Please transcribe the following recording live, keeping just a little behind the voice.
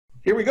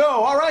Here we go.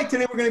 All right,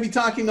 today we're going to be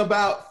talking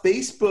about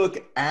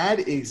Facebook ad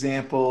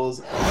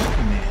examples. Oh,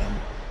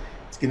 man,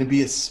 it's going to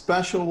be a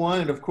special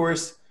one. And of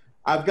course,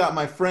 I've got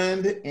my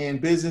friend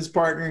and business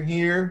partner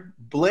here,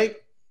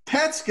 Blake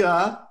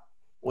Petska.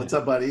 What's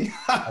up, buddy?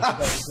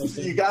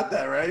 You got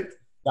that, right?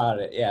 Got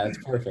it. Yeah, it's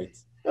perfect.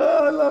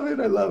 Oh, I love it.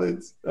 I love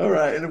it. All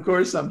right. And of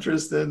course, I'm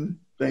Tristan.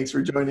 Thanks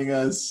for joining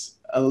us.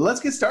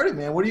 Let's get started,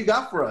 man. What do you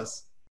got for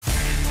us?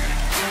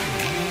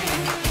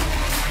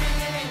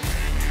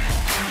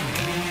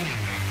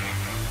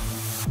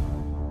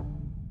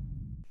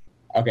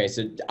 Okay,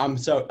 so I'm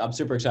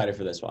super excited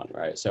for this one,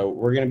 right? So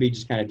we're going to be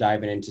just kind of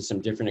diving into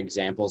some different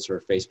examples for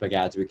Facebook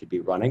ads we could be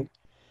running.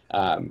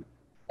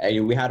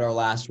 We had our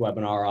last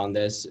webinar on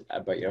this,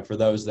 but for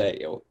those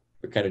that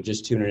are kind of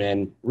just tuning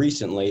in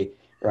recently,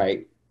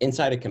 right?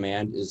 Inside of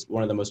Command is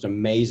one of the most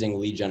amazing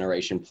lead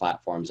generation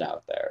platforms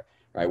out there,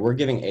 right? We're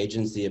giving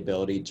agents the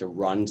ability to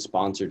run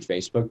sponsored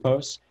Facebook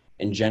posts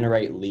and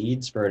generate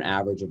leads for an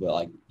average of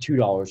like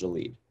 $2 a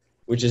lead,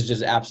 which is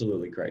just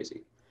absolutely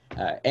crazy.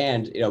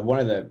 And one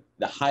of the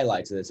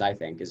highlights of this, I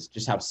think, is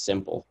just how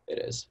simple it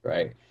is,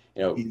 right?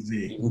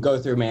 Easy. You can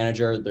go through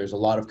Manager. There's a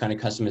lot of kind of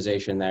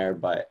customization there,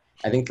 but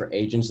I think for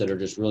agents that are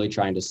just really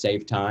trying to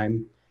save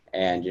time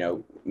and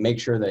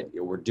make sure that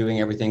we're doing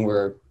everything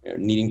we're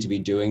needing to be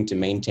doing to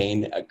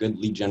maintain a good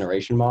lead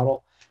generation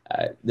model,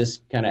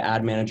 this kind of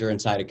ad manager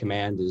inside of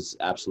Command is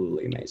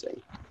absolutely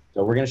amazing.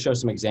 So we're going to show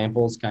some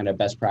examples, kind of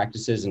best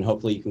practices, and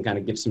hopefully you can kind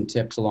of give some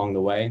tips along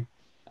the way,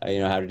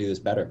 how to do this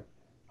better.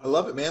 I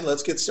love it, man.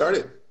 Let's get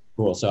started.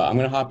 Cool. So I'm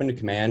going to hop into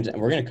Command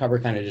and we're going to cover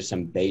kind of just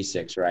some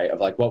basics, right? Of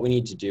like what we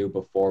need to do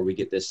before we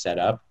get this set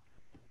up.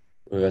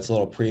 Ooh, that's a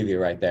little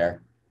preview right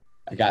there.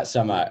 I got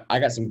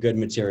some good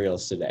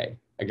materials today,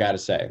 I got to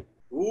say.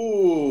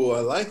 Ooh,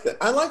 I like that.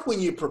 I like when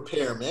you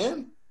prepare,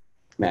 man.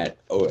 Man,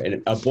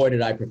 and boy,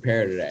 did I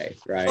prepare today,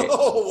 right?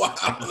 Oh,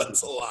 wow.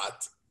 That's a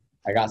lot.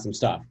 I got some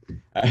stuff.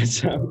 All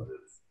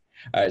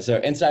right. So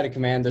inside of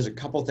Command, there's a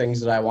couple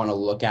things that I want to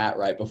look at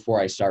right before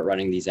I start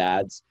running these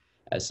ads.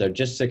 So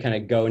just to kind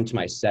of go into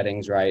my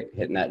settings, right,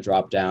 hitting that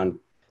drop down,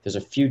 there's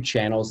a few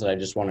channels that I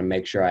just want to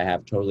make sure I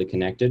have totally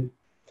connected.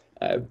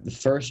 The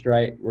first,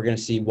 right, we're going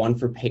to see one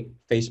for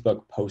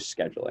Facebook post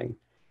scheduling.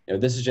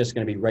 This is just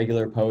going to be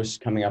regular posts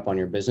coming up on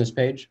your business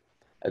page.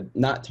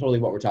 Not totally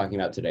what we're talking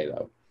about today,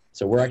 though.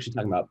 So we're actually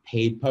talking about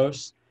paid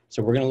posts.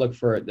 So we're going to look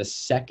for the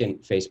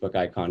second Facebook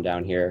icon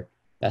down here.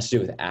 That's to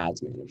do with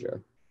Ads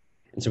Manager.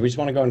 And so we just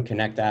want to go and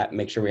connect that,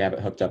 make sure we have it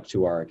hooked up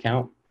to our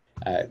account.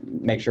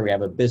 Make sure we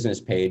have a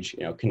business page,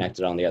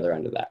 connected on the other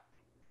end of that.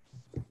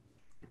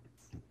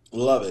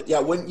 Love it. Yeah,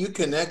 when you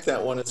connect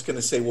that one, it's going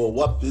to say, well,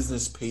 what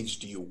business page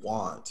do you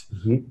want?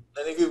 Mm-hmm. And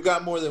if you've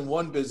got more than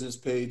one business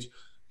page,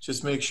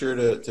 just make sure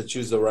to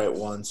choose the right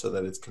one so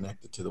that it's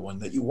connected to the one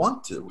that you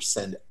want to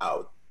send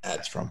out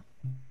ads from.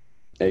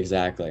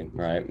 Exactly,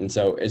 right. And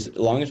so as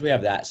long as we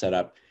have that set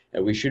up,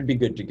 we should be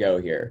good to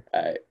go here.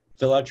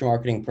 Fill out your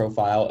marketing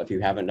profile if you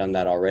haven't done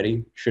that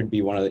already. Should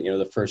be one of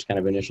the first kind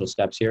of initial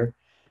steps here.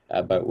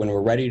 But when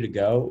we're ready to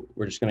go,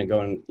 we're just going to go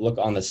and look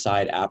on the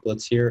side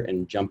applets here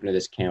and jump into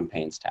this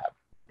campaigns tab.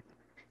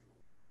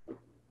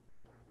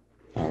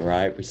 All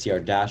right, we see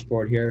our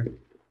dashboard here.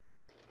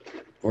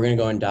 We're going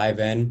to go and dive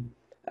in.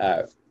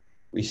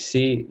 We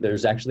see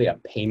there's actually a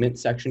payment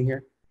section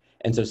here.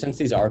 And so since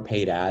these are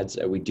paid ads,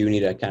 we do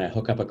need to kind of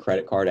hook up a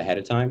credit card ahead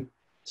of time.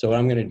 So what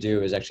I'm going to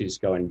do is actually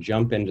just go and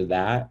jump into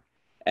that.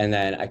 And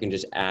then I can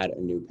just add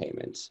a new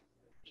payment.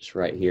 Just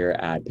right here,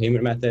 add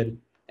payment method,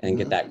 and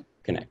get that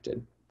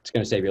connected. It's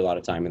going to save you a lot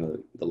of time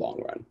in the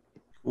long run.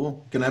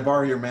 Cool. Can I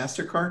borrow your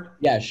MasterCard?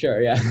 Yeah,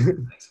 sure. Yeah.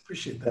 Thanks.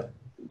 Appreciate that.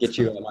 Get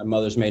you my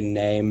mother's maiden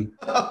name.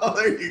 Oh,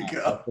 there you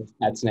go.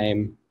 Pet's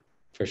name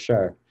for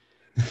sure.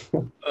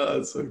 Oh,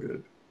 that's so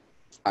good.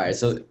 All right.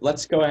 So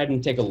let's go ahead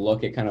and take a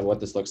look at kind of what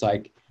this looks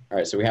like. All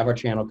right. So we have our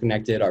channel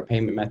connected, our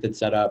payment method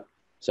set up.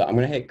 So I'm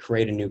going to hit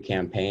create a new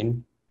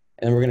campaign,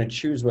 and then we're going to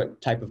choose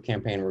what type of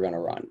campaign we're going to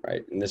run,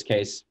 right? In this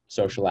case,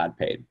 social ad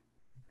paid.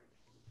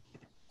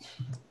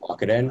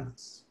 Lock it in.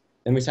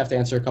 Then we just have to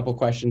answer a couple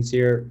questions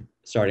here,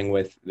 starting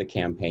with the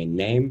campaign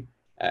name,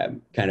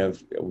 kind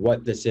of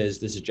what this is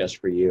just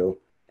for you,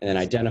 and then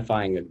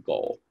identifying a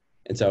goal.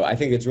 And so I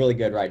think it's really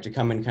good, right, to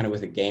come in kind of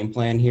with a game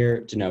plan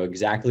here to know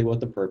exactly what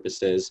the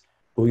purpose is,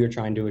 who you're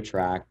trying to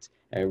attract,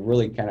 and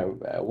really kind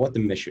of what the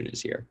mission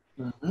is here.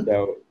 Mm-hmm.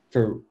 So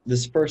for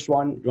this first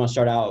one, you want to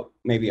start out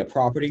maybe a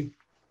property.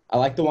 I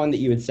like the one that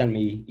you had sent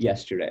me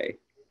yesterday.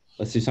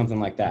 Let's do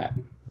something like that.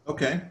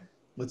 Okay,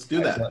 let's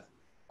do that. So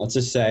let's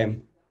just say,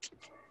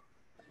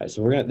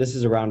 so this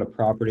is around a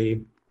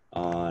property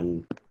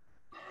on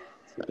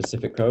the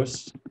Pacific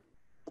Coast.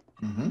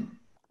 Mm-hmm.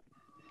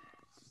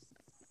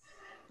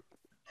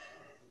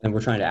 And we're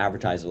trying to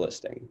advertise a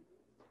listing.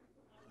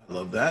 I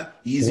love that.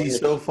 Easy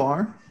so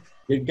far.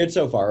 Good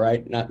so far,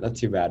 right? Not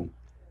too bad.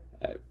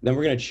 Then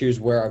we're going to choose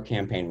where our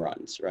campaign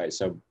runs, right?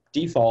 So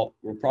default,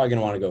 we're probably going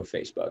to want to go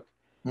Facebook.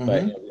 Mm-hmm.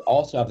 But we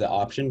also have the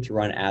option to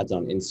run ads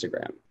on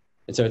Instagram.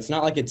 And so it's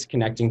not like it's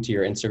connecting to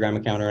your Instagram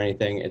account or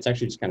anything. It's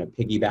actually just kind of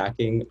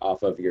piggybacking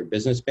off of your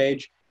business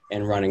page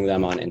and running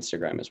them on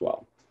Instagram as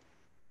well.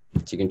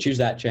 So you can choose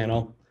that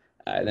channel.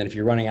 And then if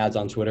you're running ads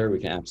on Twitter, we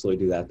can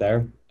absolutely do that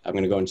there. I'm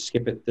going to go and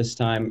skip it this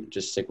time.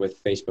 Just stick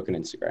with Facebook and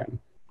Instagram.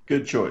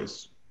 Good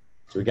choice.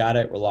 So we got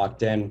it. We're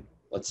locked in.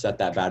 Let's set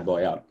that bad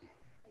boy up.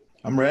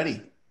 I'm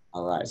ready.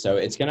 All right. So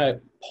it's going to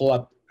pull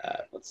up,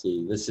 let's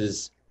see, this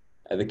is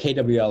the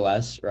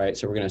KWLS, right?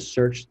 So we're going to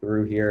search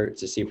through here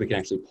to see if we can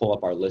actually pull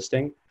up our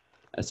listing.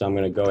 So I'm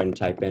going to go ahead and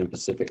type in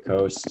Pacific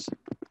Coast.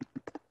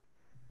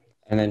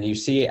 And then you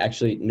see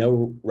actually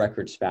no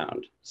records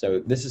found.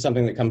 So this is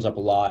something that comes up a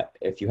lot.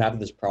 If you have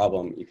this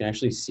problem, you can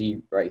actually see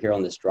right here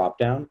on this drop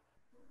down,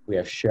 we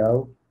have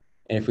show.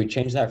 And if we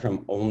change that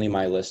from only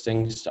my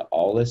listings to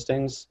all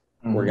listings,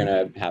 we're going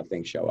to have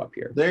things show up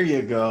here. There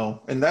you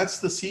go. And that's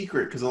the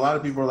secret, because a lot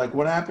of people are like,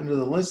 what happened to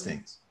the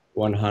listings?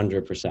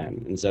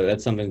 100%. And so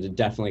that's something to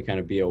definitely kind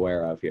of be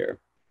aware of here.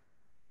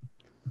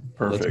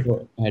 Perfect. Let's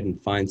go ahead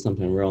and find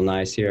something real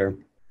nice here.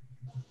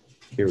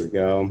 Here we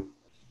go.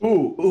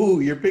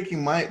 Ooh, you're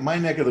picking my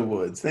neck of the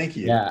woods. Thank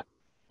you. Yeah.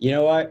 You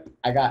know what?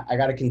 I got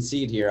to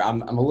concede here.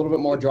 I'm a little bit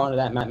more drawn to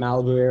that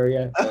Malibu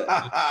area.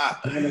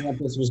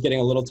 This was getting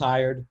a little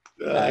tired.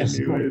 I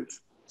knew it.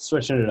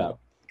 Switching it up.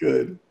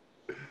 Good.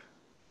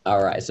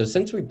 All right. So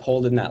since we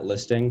pulled in that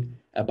listing,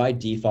 by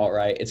default,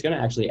 right, it's going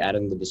to actually add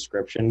in the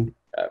description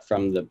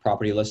from the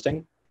property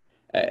listing.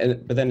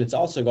 But then it's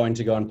also going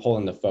to go and pull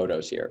in the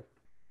photos here.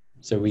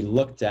 So we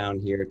look down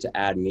here to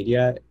add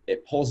media.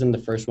 It pulls in the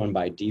first one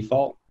by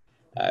default.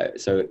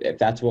 So if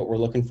that's what we're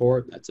looking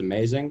for, that's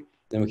amazing.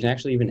 Then we can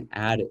actually even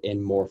add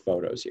in more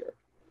photos here.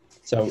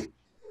 So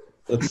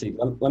let's see,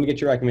 let me get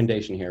your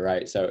recommendation here,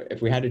 right? So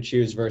if we had to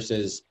choose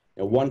versus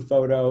one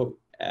photo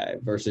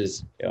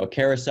versus a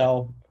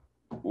carousel,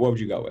 what would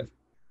you go with?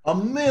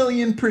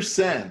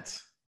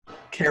 1,000,000%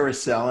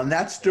 carousel, and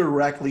that's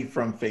directly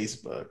from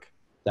Facebook.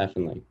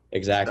 Definitely.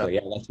 Exactly.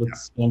 Yeah, that's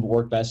what's going to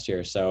work best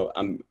here. So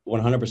I'm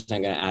 100%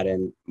 going to add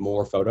in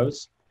more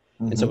photos.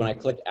 And so when I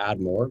click add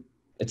more,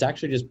 it's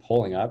actually just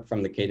pulling up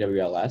from the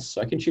KWLS.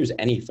 So I can choose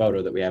any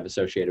photo that we have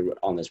associated with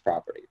on this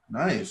property.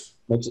 Nice.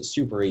 Makes it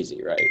super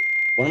easy, right?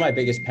 One of my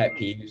biggest pet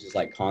peeves is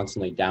like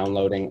constantly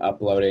downloading,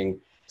 uploading.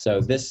 So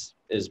this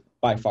is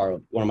by far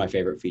one of my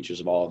favorite features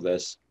of all of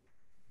this.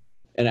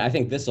 And I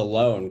think this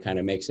alone kind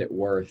of makes it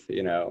worth,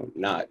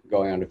 not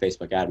going onto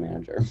Facebook Ad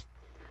Manager.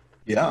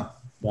 Yeah.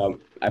 So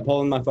I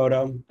pull in my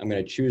photo. I'm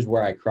going to choose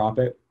where I crop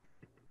it,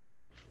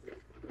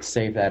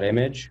 save that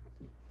image.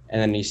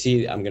 And then you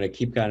see, I'm going to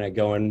keep kind of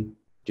going,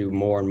 do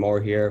more and more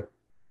here.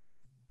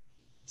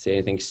 See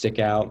anything stick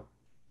out?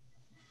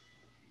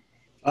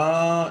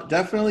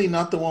 Definitely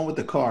not the one with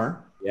the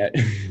car. Yeah.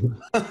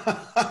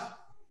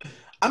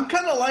 I'm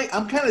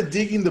kind of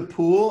digging the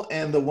pool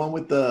and the one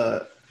with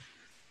the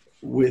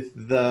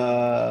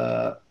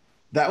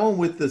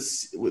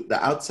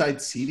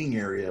outside seating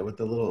area with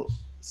the little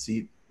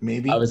seat,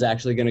 maybe. I was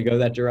actually going to go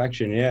that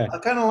direction. Yeah. I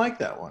kind of like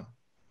that one.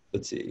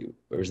 Let's see.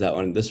 Where's that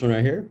one? This one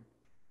right here?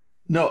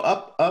 No,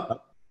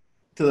 up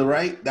to the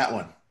right. That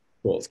one.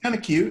 Cool. It's kind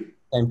of cute.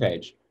 Same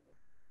page.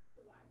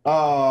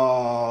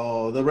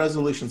 Oh, the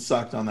resolution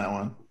sucked on that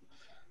one.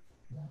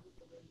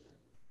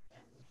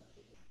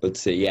 Let's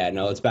see. Yeah,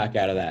 no, let's back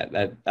out of that.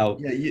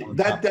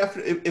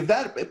 Definitely. If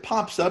it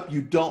pops up,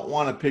 you don't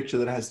want a picture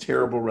that has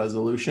terrible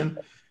resolution.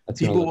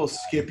 People will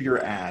skip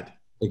your ad.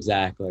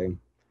 Exactly.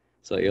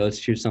 So let's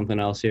choose something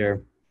else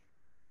here.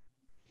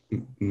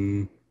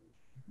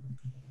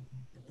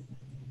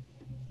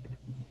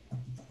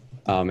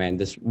 Oh man,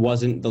 this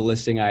wasn't the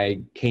listing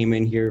I came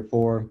in here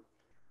for.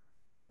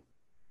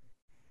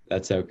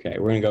 That's okay.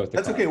 We're gonna go with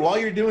the car. Okay. While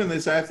you're doing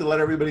this, I have to let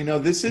everybody know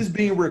this is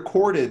being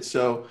recorded,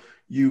 so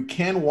you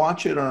can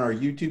watch it on our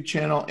YouTube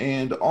channel.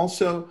 And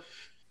also,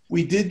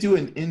 we did do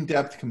an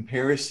in-depth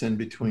comparison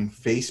between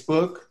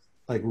Facebook,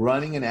 like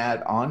running an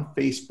ad on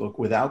Facebook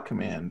without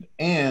command,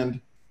 and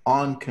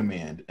on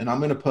command. And I'm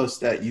going to post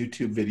that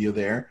YouTube video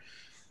there.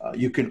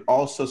 You can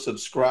also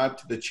subscribe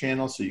to the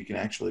channel so you can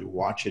actually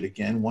watch it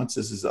again once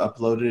this is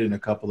uploaded in a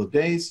couple of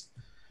days.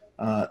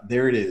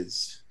 There it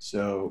is.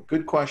 So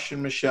good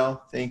question,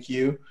 Michelle. Thank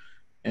you.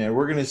 And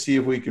we're going to see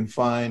if we can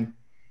find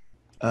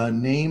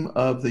name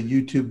of the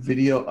YouTube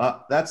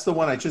video. That's the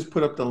one. I just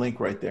put up the link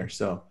right there.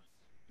 So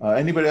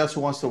anybody else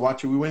who wants to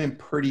watch it, we went in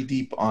pretty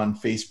deep on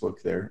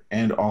Facebook there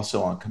and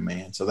also on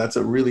command. So that's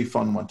a really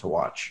fun one to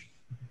watch.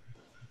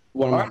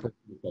 One of my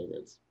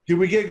favorites. Did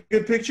we get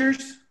good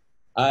pictures?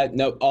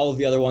 No, all of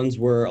the other ones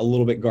were a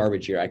little bit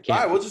garbage here. I can't.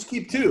 All right, we'll just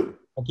keep two.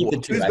 I'll keep the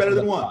two. Two's better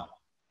than one.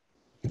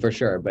 For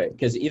sure, but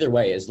because either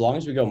way, as long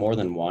as we go more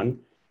than one,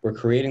 we're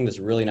creating this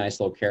really nice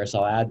little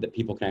carousel ad that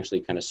people can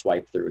actually kind of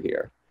swipe through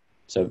here.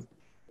 So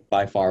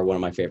by far one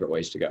of my favorite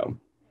ways to go.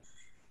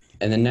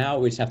 And then now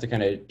we just have to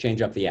kind of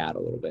change up the ad a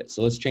little bit.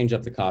 So let's change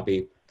up the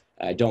copy.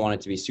 I don't want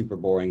it to be super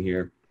boring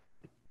here.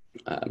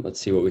 Let's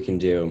see what we can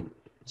do.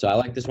 So I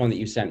like this one that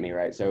you sent me,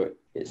 right? So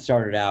it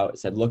started out, it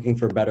said, looking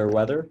for better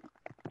weather.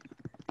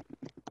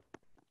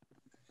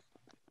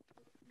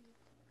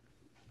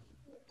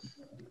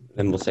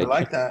 Then we'll say, I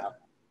like that.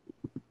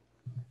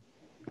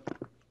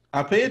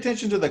 I'll pay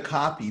attention to the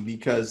copy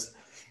because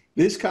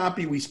This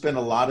copy, we spent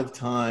a lot of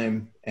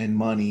time and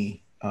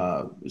money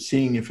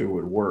seeing if it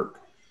would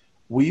work.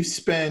 We've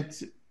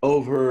spent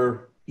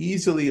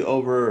easily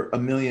over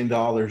 $1 million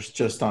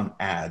just on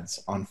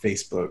ads on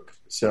Facebook.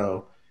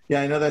 So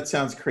yeah, I know that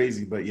sounds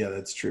crazy, but yeah,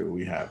 that's true.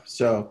 We have.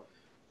 So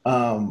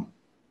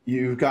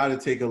you've got to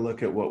take a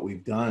look at what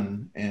we've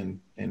done and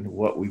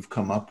what we've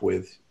come up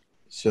with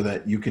so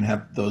that you can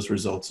have those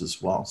results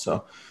as well.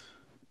 So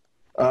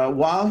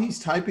while he's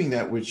typing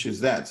that, which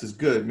is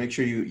good, make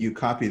sure you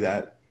copy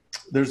that.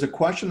 There's a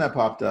question that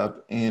popped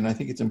up, and I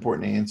think it's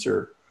important to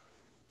answer.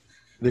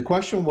 The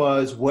question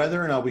was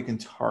whether or not we can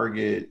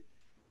target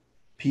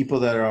people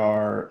that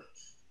are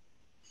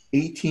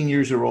 18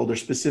 years or older,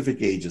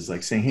 specific ages,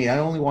 like saying, hey, I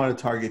only want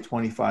to target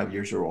 25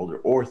 years or older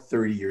or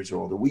 30 years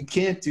or older. We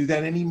can't do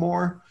that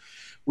anymore.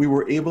 We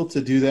were able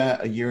to do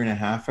that a year and a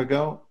half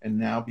ago, and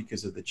now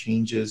because of the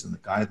changes and the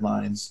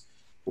guidelines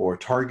for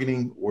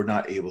targeting, we're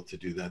not able to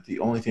do that. The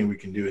only thing we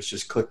can do is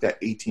just click that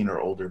 18 or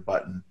older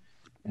button,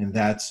 and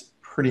that's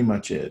pretty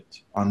much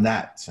it on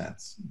that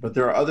sense. But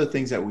there are other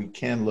things that we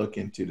can look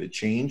into to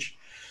change.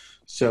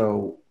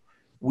 So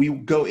we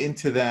go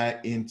into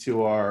that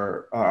into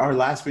our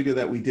last video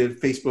that we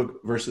did, Facebook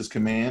versus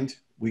command.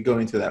 We go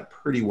into that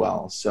pretty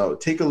well. So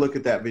take a look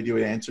at that video.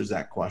 It answers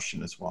that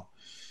question as well.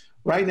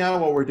 Right now,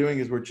 what we're doing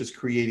is we're just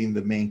creating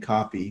the main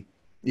copy.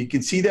 You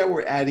can see that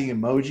we're adding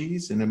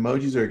emojis, and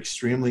emojis are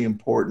extremely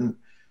important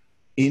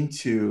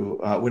into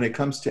when it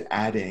comes to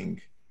adding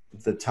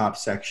the top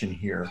section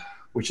here,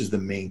 which is the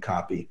main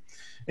copy.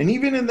 And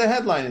even in the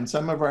headline, in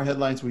some of our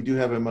headlines, we do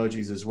have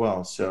emojis as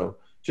well. So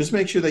just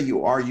make sure that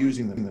you are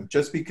using them.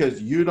 Just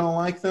because you don't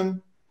like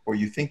them or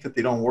you think that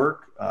they don't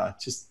work,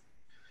 just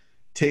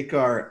take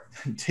our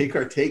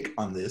take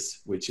on this,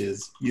 which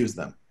is use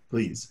them,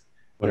 please.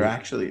 They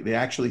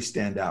actually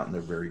stand out, and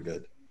they're very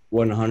good.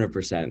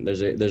 100%.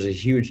 There's a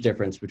huge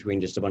difference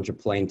between just a bunch of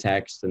plain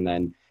text and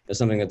then there's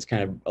something that's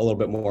kind of a little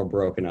bit more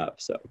broken up.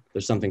 So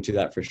there's something to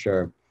that for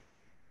sure.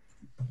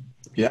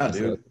 Yeah, dude.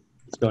 So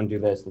let's go and do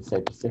this. Let's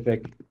say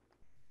Pacific.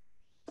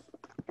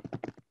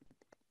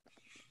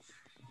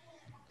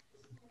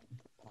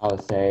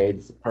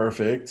 Palisades.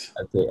 Perfect.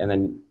 Okay, and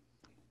then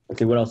let's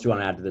see, what else do you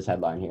want to add to this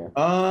headline here?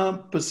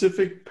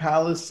 Pacific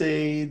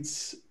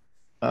Palisades.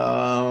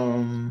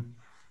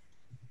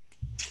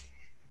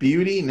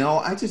 Beauty. No,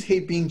 I just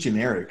hate being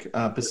generic.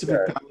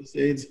 Pacific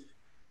Palisades.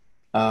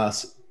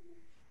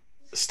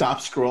 Stop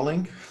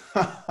scrolling.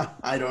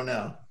 I don't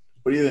know.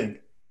 What do you think?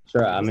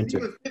 Sure, I'm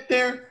into it. Sit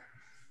there.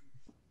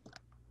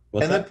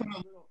 What's and that? then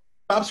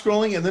stop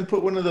scrolling and then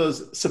put one of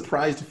those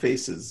surprised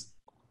faces.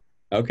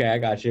 Okay, I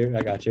got you.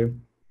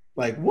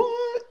 Like,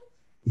 what?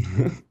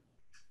 If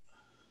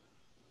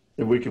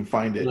we can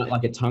find it. Not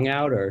like a tongue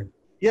out or?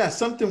 Yeah,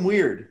 something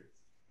weird.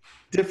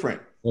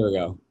 Different. There we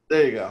go.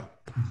 There you go.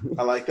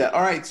 I like that.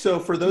 All right, so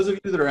for those of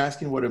you that are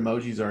asking what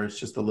emojis are, it's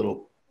just the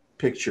little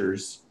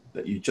pictures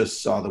that you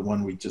just saw, the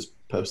one we just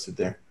posted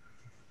there.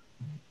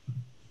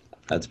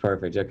 That's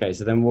perfect. Okay,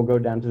 so then we'll go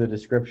down to the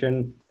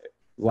description.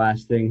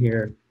 Last thing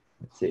here.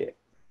 Let's see.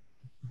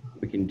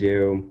 We can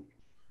do.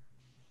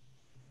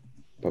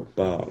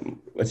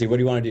 Let's see. What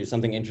do you want to do?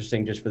 Something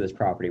interesting just for this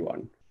property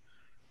one.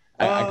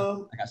 I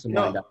got some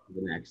lined up for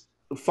the next.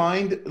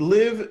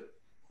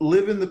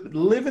 Live in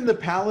the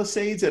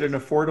Palisades at an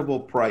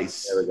affordable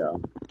price. There we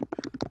go.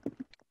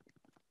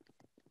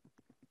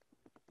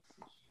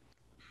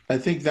 I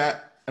think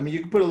that, I mean,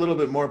 you can put a little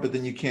bit more, but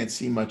then you can't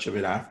see much of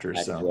it after.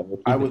 So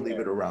I would leave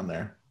it around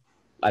there.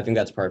 I think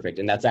that's perfect.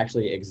 And that's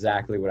actually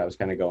exactly what I was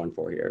kind of going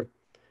for here.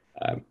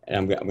 And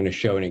I'm going to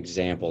show an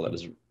example that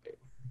was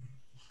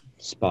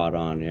spot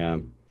on. Yeah.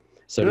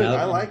 So good. Now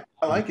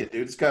I like it,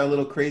 dude. It's got a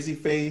little crazy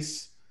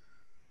face.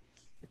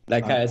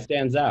 That kind of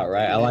stands out,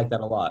 right? I like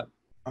that a lot.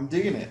 I'm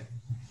digging it.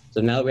 So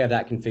now that we have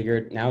that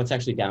configured, now it's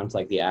actually down to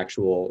like the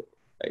actual,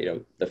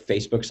 the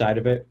Facebook side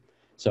of it.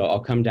 So I'll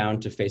come down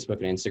to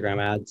Facebook and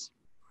Instagram ads,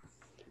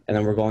 and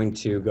then we're going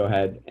to go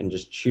ahead and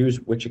just choose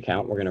which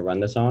account we're going to run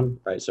this on,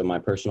 right? So my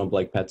personal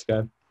Blake Petska,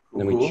 and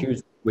then we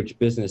choose which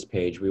business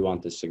page we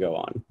want this to go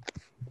on.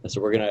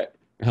 So we're going to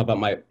help out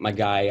my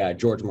guy,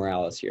 George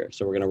Morales here.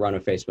 So we're going to run a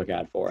Facebook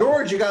ad for him.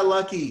 George, you got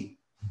lucky.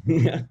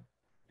 He's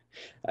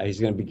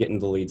going to be getting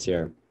the leads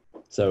here.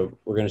 So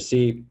we're going to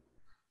see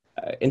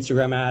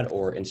Instagram ad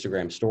or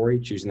Instagram story,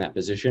 choosing that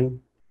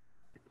position.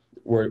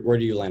 Where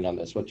do you land on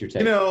this? What's your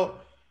take?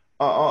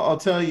 I'll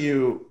tell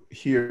you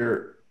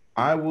here,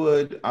 I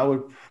would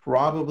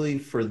probably,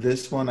 for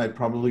this one, I'd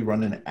probably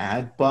run an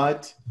ad,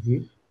 but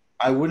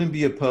I wouldn't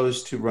be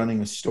opposed to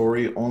running a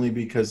story only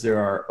because there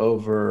are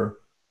over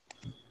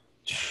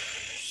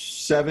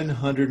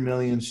 700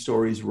 million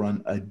stories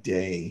run a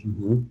day.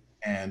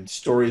 And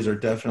stories are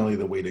definitely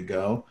the way to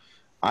go.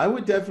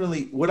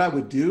 What I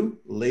would do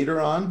later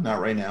on,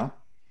 not right now,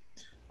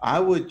 I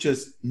would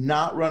just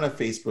not run a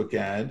Facebook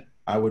ad.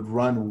 I would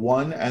run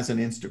one as an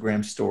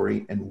Instagram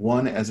story and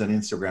one as an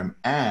Instagram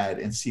ad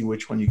and see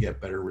which one you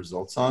get better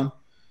results on.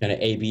 Kind of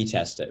A/B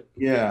test it.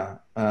 Yeah.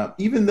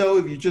 Even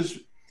though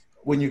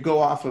when you go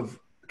off of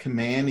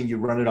command and you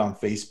run it on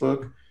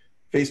Facebook,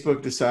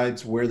 Facebook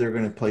decides where they're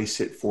going to place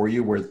it for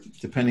you, where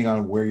depending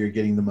on where you're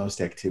getting the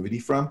most activity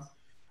from.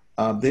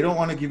 They don't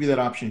want to give you that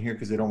option here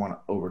because they don't want to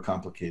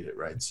overcomplicate it,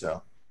 right?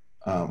 So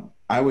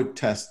I would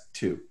test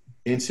two.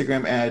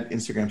 Instagram ad,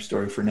 Instagram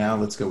story for now.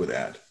 Let's go with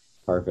ad.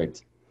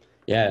 Perfect.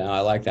 Yeah, no, I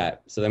like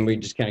that. So then we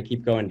just kind of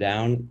keep going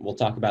down. We'll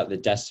talk about the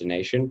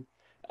destination.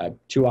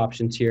 Two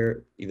options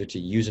here, either to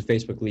use a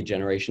Facebook lead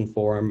generation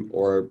form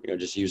or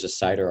just use a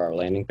site or our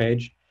landing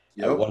page.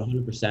 Yep.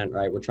 100%,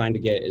 right? We're trying to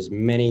get as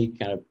many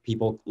kind of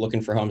people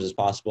looking for homes as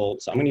possible.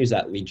 So I'm going to use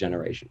that lead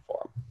generation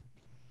form.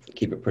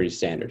 Keep it pretty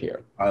standard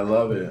here. I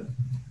love it.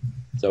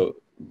 So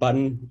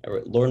button,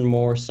 learn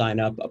more, sign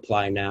up,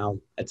 apply now.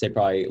 I'd say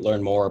probably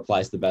learn more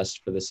applies the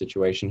best for this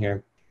situation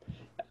here.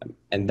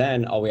 And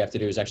then all we have to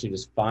do is actually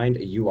just find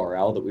a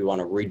URL that we want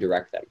to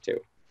redirect them to.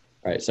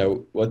 Right.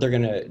 So what they're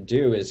going to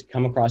do is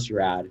come across your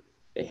ad,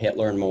 they hit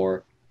learn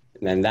more,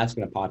 and then that's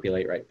going to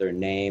populate, right, their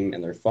name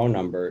and their phone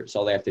number.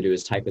 So all they have to do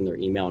is type in their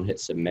email and hit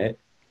submit.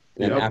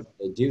 And then after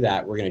they do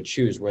that, we're going to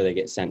choose where they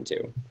get sent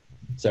to.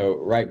 So,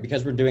 right,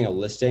 because we're doing a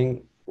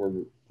listing, we're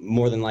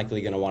more than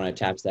likely going to want to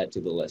attach that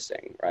to the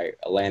listing, right?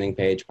 A landing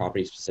page,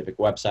 property specific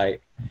website,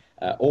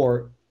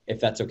 or if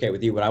that's okay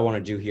with you, what I want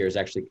to do here is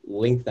actually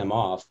link them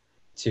off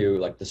to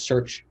like the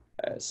search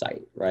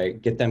site,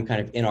 right? Get them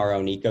kind of in our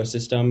own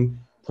ecosystem,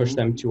 push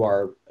them to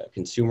our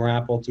consumer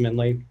app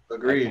ultimately.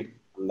 Agreed.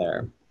 From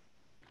there.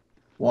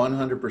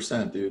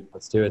 100%, dude.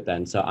 Let's do it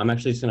then. So I'm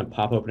actually just going to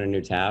pop open a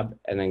new tab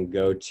and then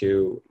go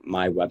to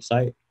my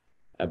website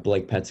at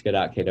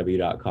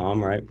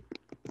blakepetska.kw.com, right?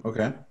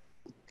 Okay.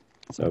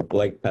 So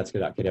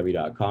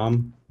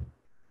blakepetska.kw.com.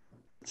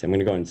 So I'm going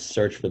to go and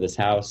search for this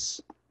house.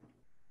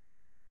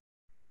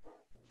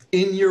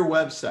 In your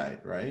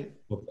website, right?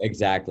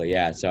 Exactly,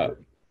 yeah. So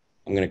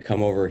I'm going to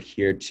come over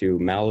here to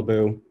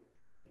Malibu.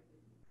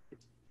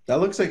 That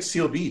looks like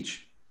Seal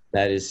Beach.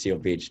 That is Seal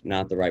Beach,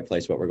 not the right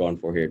place what we're going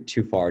for here.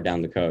 Too far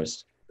down the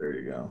coast. There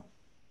you go.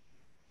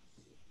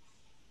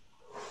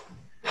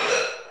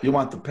 You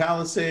want the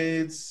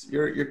Palisades?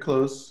 You're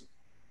close.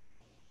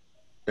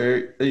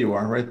 There you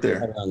are, right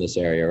there. Right around this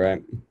area,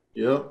 right?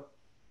 Yep.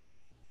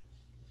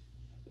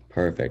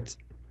 Perfect.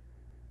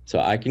 So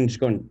I can just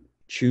go and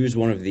choose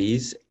one of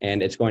these,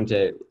 and it's going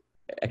to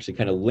actually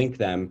kind of link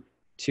them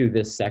to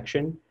this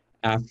section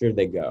after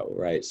they go,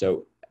 right?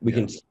 So we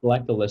can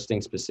select the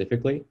listing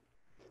specifically,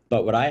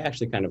 but what I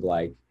actually kind of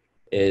like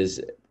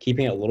is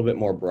keeping it a little bit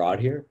more broad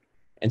here.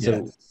 And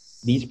so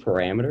these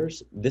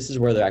parameters, this is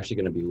where they're actually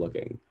going to be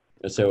looking.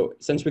 So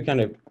since we kind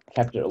of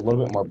kept it a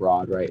little bit more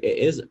broad, right, it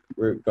is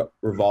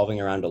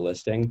revolving around a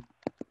listing,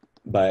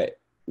 but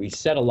we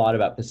said a lot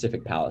about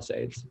Pacific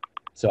Palisades.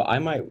 So I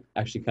might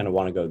actually kind of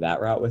want to go that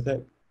route with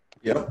it.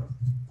 Yep.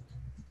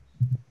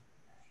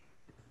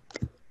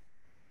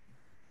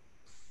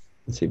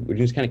 Let's see, we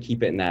just kind of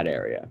keep it in that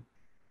area.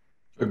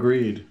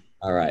 Agreed.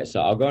 All right,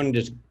 so I'll go and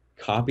just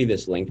copy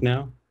this link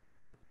now.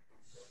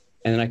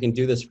 And then I can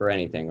do this for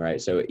anything,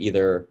 right? So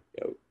either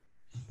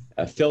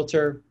a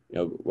filter,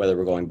 whether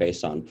we're going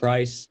based on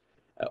price,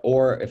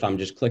 or if I'm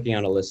just clicking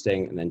on a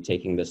listing and then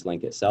taking this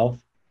link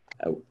itself,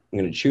 I'm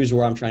going to choose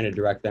where I'm trying to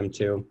direct them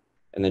to,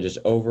 and then just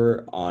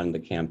over on the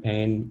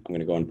campaign, I'm going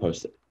to go and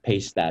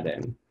paste that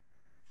in.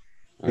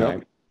 All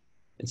right.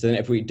 And so then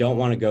if we don't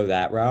want to go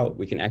that route,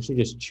 we can actually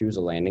just choose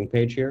a landing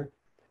page here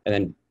and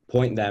then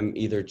point them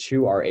either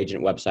to our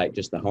agent website,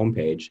 just the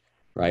homepage,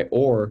 right?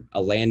 Or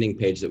a landing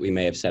page that we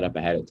may have set up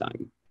ahead of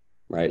time,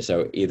 right?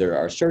 So either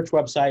our search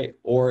website,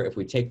 or if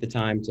we take the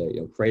time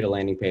to create a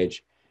landing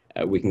page,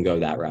 we can go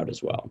that route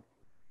as well.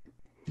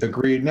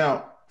 Agreed.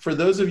 Now, for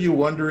those of you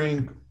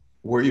wondering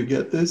where you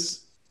get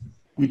this,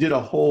 we did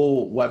a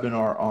whole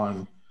webinar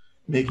on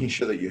making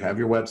sure that you have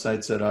your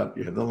website set up,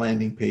 you have the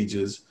landing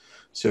pages.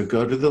 So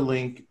go to the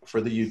link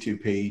for the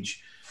YouTube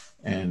page.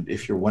 And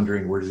if you're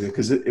wondering where to do it,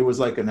 because it was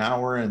like an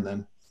hour, and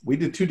then we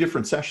did 2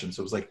 different sessions.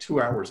 So it was like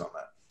 2 hours on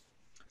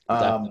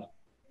that.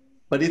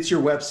 But it's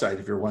your website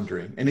if you're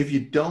wondering. And if you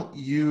don't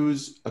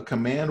use a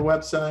command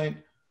website,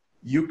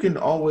 you can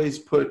always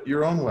put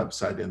your own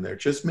website in there.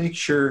 Just make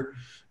sure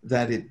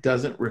that it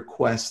doesn't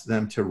request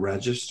them to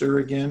register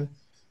again,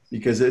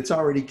 because it's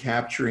already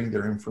capturing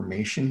their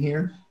information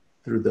here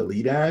through the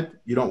lead ad.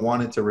 You don't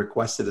want it to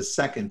request it a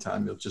second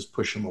time. You'll just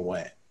push them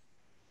away.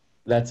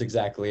 That's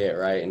exactly it,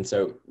 right? And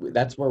so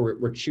that's where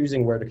we're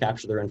choosing where to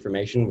capture their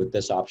information with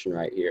this option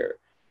right here.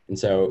 And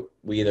so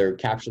we either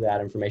capture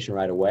that information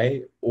right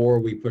away, or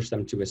we push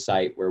them to a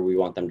site where we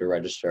want them to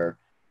register,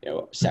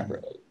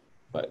 separately.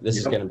 But this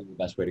is going to be the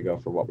best way to go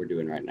for what we're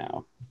doing right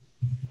now.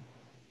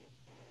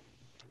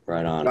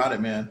 Right on. Got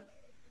it, man.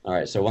 All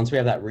right. So once we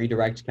have that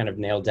redirect kind of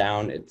nailed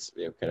down, it's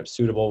kind of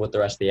suitable with the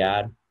rest of the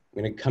ad.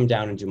 I'm going to come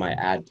down and do my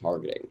ad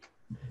targeting.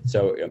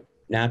 So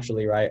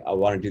naturally, right, I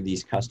want to do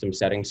these custom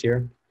settings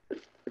here.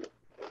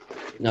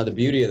 Now, the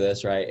beauty of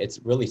this, right, it's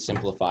really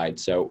simplified.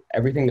 So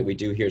everything that we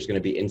do here is going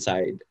to be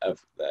inside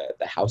of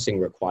the housing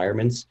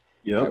requirements.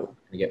 Yep. We're going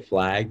to get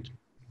flagged.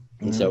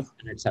 And so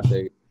I just have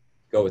to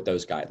go with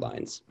those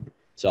guidelines.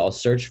 So I'll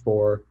search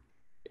for,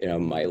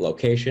 my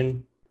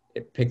location.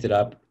 It picked it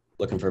up.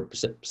 looking for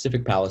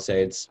Pacific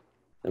Palisades.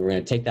 And we're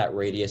going to take that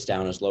radius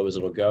down as low as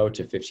it'll go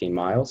to 15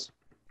 miles.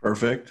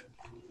 Perfect.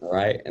 All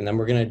right. And then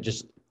we're going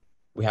to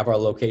we have our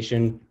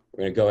location.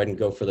 We're going to go ahead and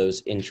go for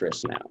those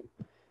interests now.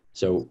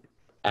 So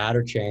add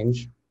or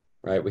change,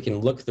 right? We can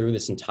look through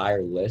this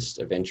entire list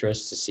of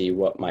interests to see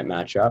what might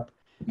match up.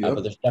 Yep.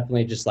 But there's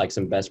definitely just like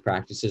some best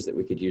practices that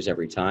we could use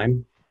every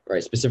time,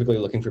 right? Specifically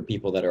looking for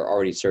people that are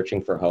already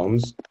searching for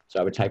homes. So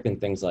I would type in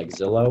things like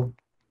Zillow.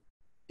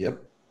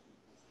 Yep.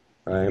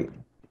 Right.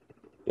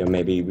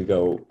 Maybe we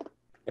go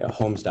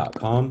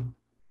homes.com.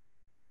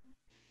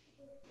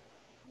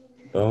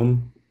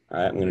 Boom. All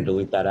right. I'm going to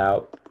delete that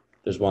out.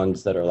 There's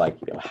ones that are like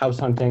house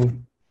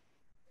hunting.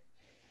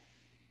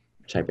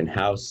 Type in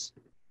house.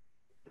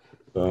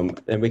 Boom.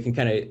 Then we can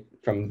kind of,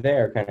 from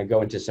there, kind of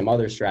go into some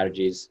other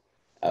strategies,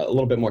 a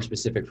little bit more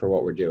specific for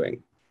what we're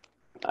doing.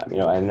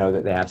 I know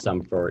that they have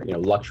some for,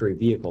 luxury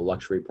vehicle,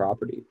 luxury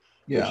property.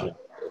 Yeah. Which,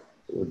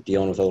 we're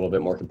dealing with a little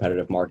bit more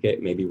competitive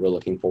market. Maybe we're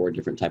looking for a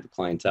different type of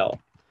clientele.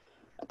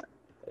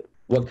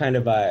 What kind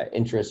of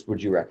interest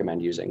would you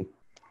recommend using?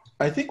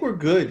 I think we're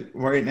good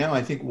right now.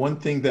 I think one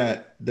thing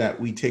that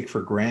we take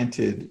for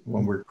granted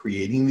when we're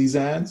creating these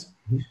ads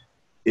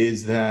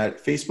is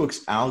that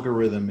Facebook's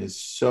algorithm is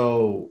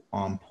so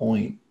on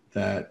point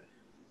that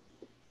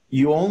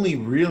you only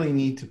really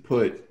need to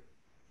put,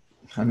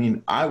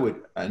 I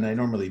would, and I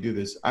normally do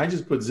this, I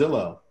just put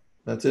Zillow.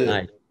 That's it.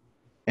 Nice.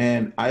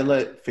 And I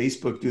let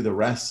Facebook do the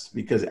rest,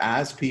 because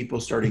as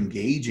people start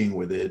engaging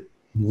with it,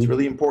 it's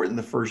really important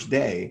the first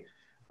day.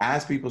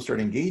 As people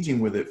start engaging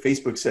with it,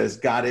 Facebook says,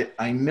 got it.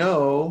 I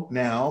know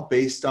now,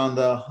 based on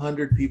the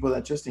 100 people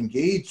that just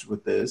engaged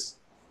with this,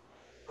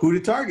 who to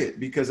target,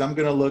 because I'm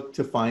going to look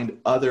to find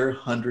other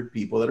 100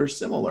 people that are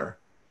similar.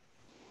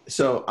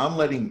 So I'm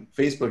letting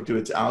Facebook do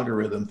its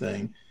algorithm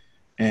thing.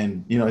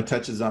 And, it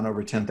touches on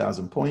over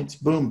 10,000 points.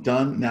 Boom,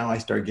 done. Now I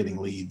start getting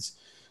leads.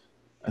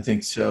 I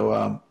think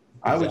so.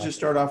 I would just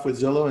start off with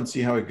Zillow and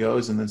see how it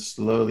goes, and then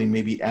slowly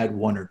maybe add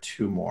one or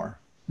two more,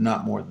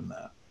 not more than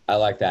that. I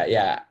like that.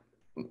 Yeah.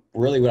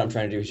 Really what I'm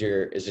trying to do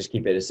here is just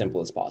keep it as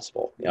simple as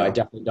possible. I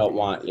definitely don't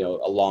want, a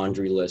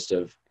laundry list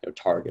of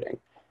targeting.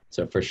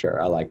 So for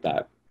sure, I like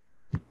that.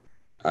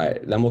 All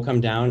right, then we'll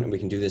come down and we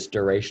can do this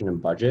duration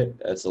and budget.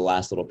 That's the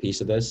last little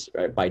piece of this,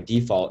 right? By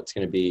default, it's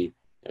going to be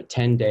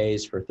 10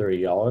 days for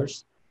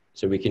 $30.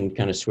 So we can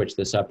kind of switch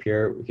this up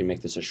here. We can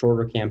make this a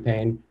shorter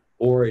campaign,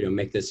 or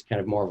make this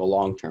kind of more of a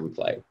long-term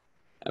play.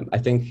 I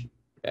think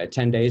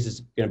 10 days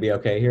is going to be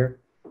okay here.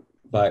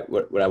 But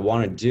what I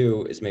want to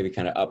do is maybe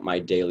kind of up my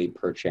daily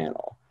per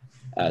channel.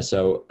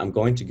 So I'm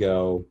going to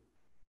go,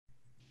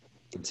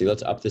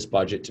 let's up this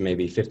budget to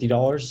maybe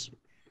 $50.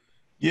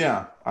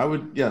 Yeah,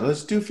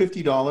 let's do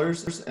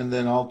 $50, and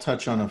then I'll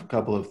touch on a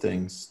couple of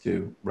things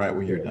too, right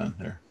when you're done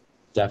there.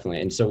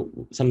 Definitely. And so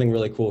something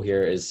really cool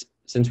here is,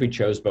 since we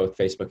chose both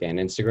Facebook and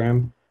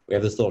Instagram, we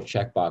have this little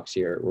checkbox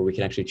here where we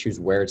can actually choose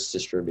where it's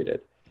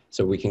distributed.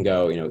 So we can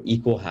go,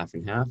 equal, half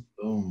and half.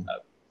 Boom.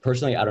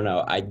 Personally, I don't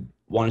know. I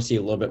want to see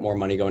a little bit more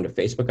money going to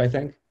Facebook, I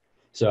think.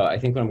 So I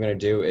think what I'm going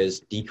to do is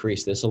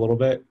decrease this a little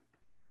bit.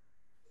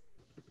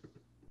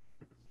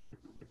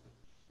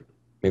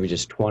 Maybe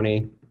just 20,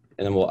 and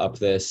then we'll up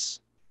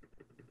this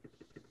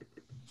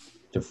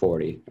to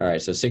 40. All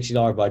right, so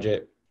 $60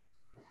 budget.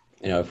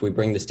 If we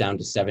bring this down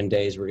to 7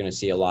 days, we're going to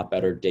see a lot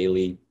better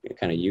daily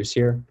kind of use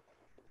here.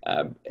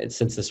 And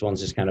since this one's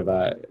just kind of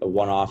a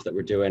one-off that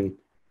we're doing,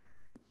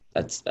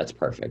 that's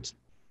perfect.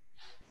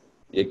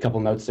 A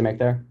couple notes to make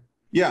there?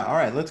 Yeah, all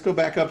right, let's go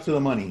back up to the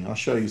money. I'll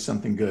show you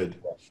something good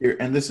here.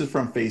 And this is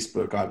from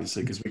Facebook,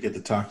 obviously, because we get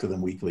to talk to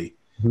them weekly.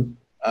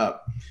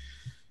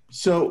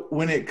 So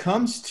when it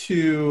comes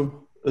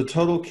to the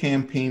total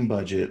campaign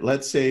budget,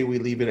 let's say we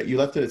leave it at, you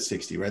left it at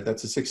 60, right?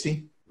 That's a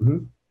 60? All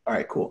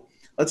right, cool.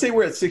 Let's say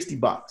we're at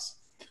 $60.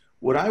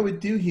 What I would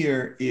do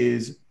here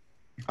is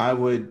I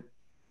would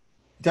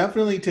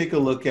definitely take a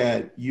look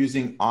at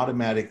using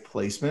automatic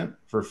placement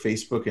for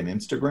Facebook and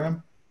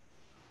Instagram,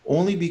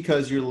 only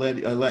because you're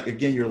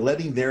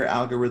letting their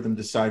algorithm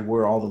decide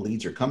where all the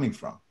leads are coming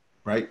from,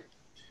 right?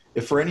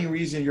 If for any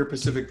reason your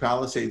Pacific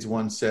Palisades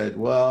one said,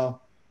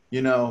 well,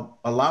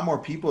 a lot more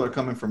people are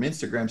coming from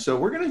Instagram, so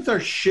we're going to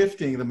start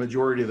shifting the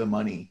majority of the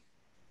money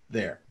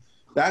there.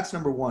 That's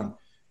number one.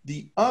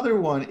 The other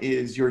one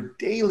is your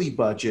daily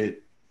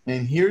budget,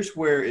 and here's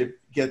where it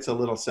gets a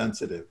little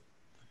sensitive.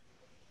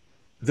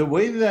 The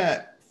way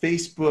that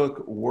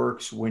Facebook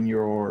works when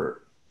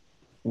you're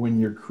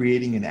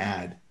creating an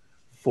ad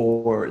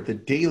for the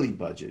daily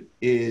budget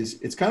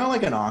is it's kind of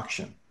like an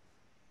auction.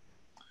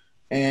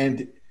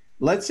 And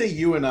let's say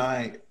you and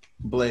I,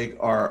 Blake,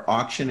 are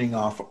auctioning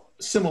off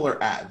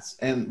similar ads,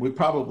 and we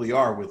probably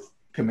are with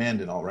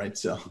Command and all, right?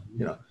 So,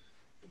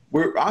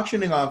 we're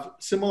auctioning off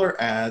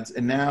similar ads,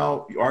 and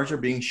now ours are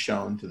being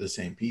shown to the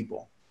same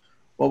people.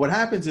 Well, what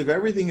happens if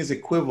everything is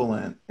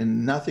equivalent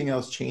and nothing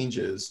else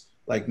changes,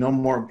 like no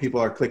more people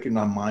are clicking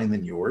on mine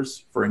than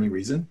yours for any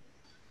reason,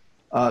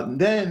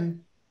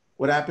 then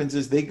what happens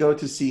is they go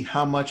to see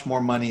how much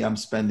more money I'm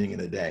spending in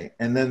a day,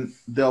 and then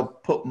they'll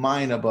put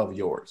mine above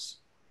yours.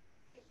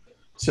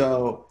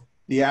 So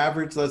the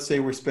average, let's say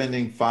we're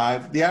spending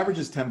the average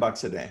is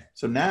 $10 a day.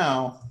 So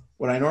now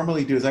what I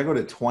normally do is I go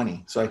to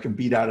 20 so I can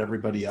beat out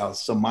everybody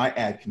else. So my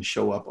ad can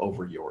show up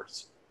over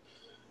yours.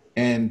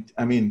 And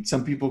I mean,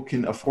 some people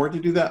can afford to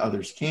do that,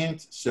 others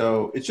can't.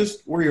 So it's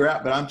just where you're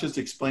at, but I'm just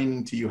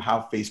explaining to you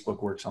how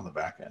Facebook works on the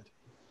back end.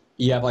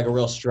 You have like a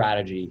real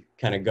strategy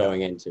kind of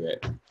going into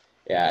it.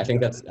 Yeah, I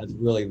think that's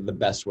really the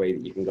best way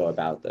that you can go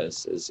about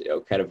this is, you know,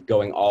 kind of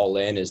going all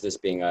in, is this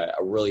being a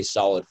really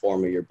solid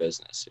form of your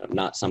business, you know,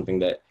 not something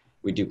that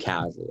we do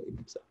casually.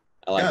 So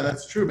I like that.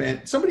 That's true,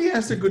 man. Somebody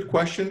asked a good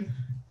question,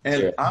 and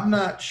Sure. I'm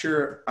not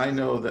sure I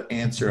know the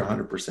answer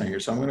 100%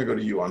 here, so I'm going to go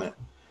to you on it.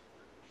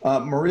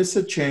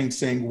 Marissa Chang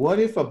saying, what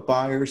if a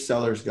buyer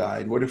seller's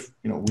guide, what if,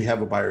 you know, we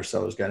have a buyer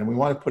seller's guide and we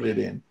want to put it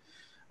in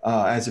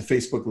as a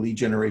Facebook lead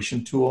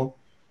generation tool?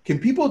 Can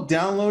people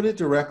download it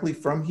directly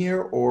from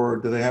here, or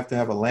do they have to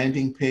have a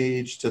landing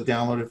page to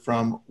download it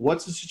from?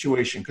 What's the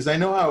situation? Because I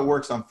know how it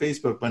works on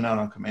Facebook, but not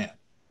on Command.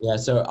 Yeah,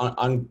 so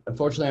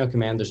unfortunately on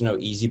Command, there's no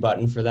easy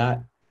button for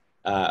that.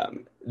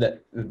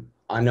 That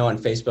I know on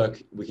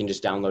Facebook, we can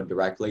just download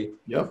directly.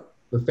 Yep.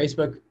 For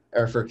Facebook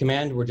or for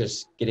Command, we're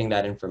just getting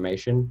that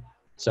information.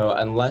 So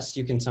unless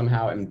you can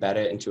somehow embed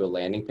it into a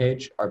landing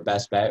page, our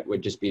best bet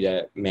would just be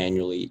to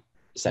manually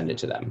send it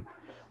to them.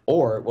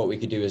 Or what we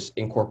could do is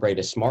incorporate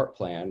a smart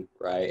plan,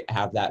 right?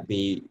 Have that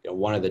be, you know,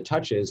 one of the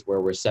touches where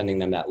we're sending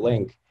them that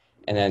link,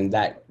 and then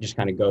that just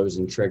kind of goes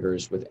and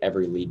triggers with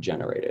every lead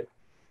generated.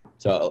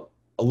 So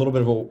a little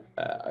bit of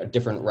a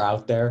different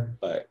route there,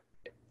 but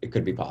it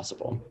could be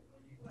possible.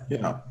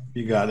 Yeah,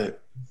 you got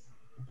it.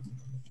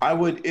 I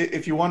would,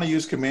 if you want to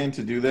use Command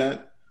to do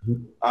that,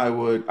 I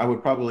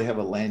would probably have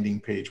a landing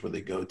page where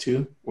they go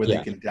to, where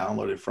they can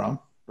download it from,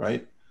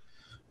 right?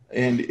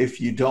 And if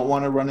you don't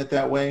want to run it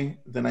that way,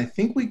 then I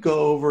think we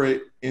go over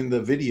it in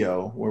the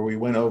video where we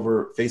went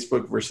over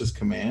Facebook versus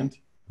Command.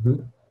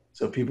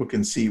 So people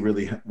can see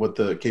really what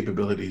the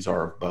capabilities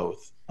are of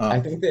both. I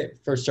think that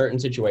for certain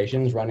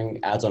situations, running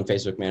ads on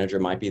Facebook Manager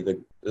might be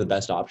the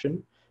best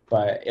option.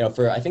 But, you know,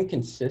 for, I think,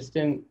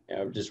 consistent, you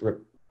know, just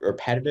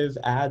repetitive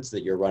ads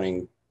that you're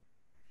running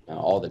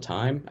all the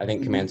time, I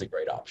think Command's a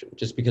great option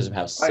just because of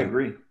how simple. I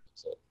agree.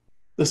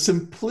 The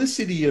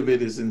simplicity of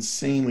it is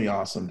insanely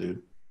awesome,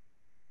 dude.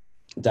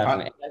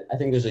 Definitely. I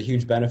think there's a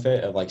huge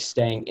benefit of like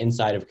staying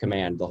inside of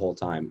Command the whole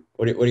time.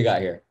 What do you got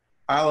here?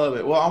 I love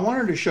it. Well, I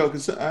wanted to show,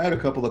 because I had a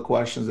couple of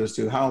questions as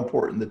to how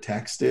important the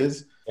text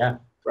is. Yeah.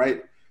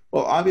 Right.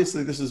 Well,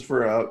 obviously this is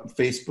for a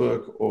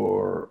Facebook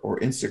or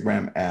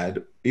Instagram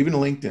ad, even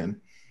LinkedIn,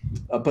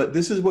 but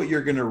this is what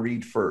you're going to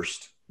read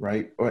first,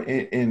 right?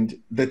 And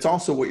that's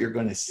also what you're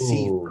going to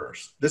see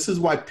first. This is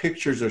why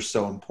pictures are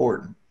so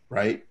important,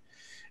 right?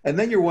 And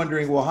then you're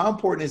wondering, well, how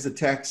important is the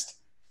text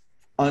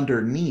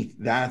underneath?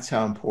 That's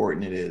how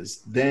important it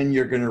is. Then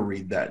you're going to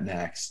read that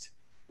next,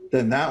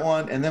 then that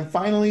one, and then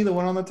finally the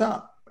one on the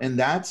top. And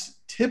that's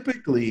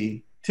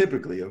typically,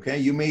 okay,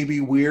 you may be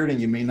weird and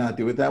you may not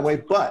do it that way,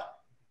 but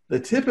the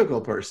typical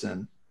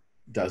person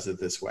does it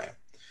this way.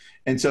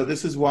 And so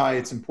this is why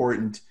it's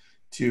important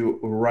to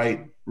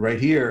write right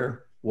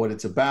here what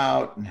it's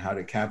about and how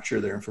to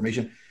capture their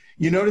information.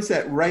 You notice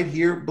that right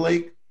here,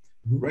 Blake,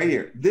 right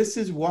here, this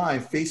is why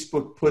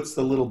Facebook puts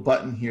the little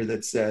button here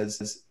that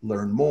says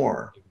learn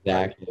more.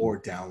 Exactly. Or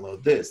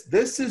download this.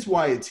 This is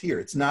why it's here.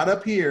 It's not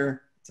up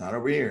here. It's not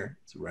over here.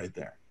 It's right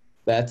there.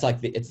 That's like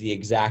it's the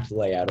exact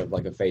layout of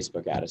like a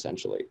Facebook ad,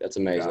 essentially. That's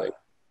amazing.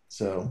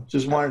 So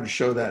just wanted to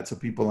show that so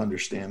people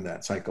understand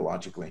that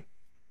psychologically.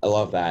 I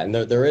love that. And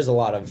there is a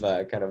lot of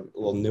kind of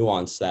little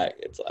nuance that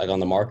it's like on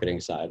the marketing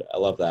side. I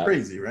love that.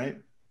 Crazy, right?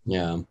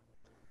 Yeah.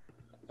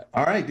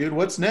 All right, dude.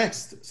 What's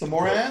next? Some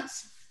more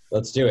ads?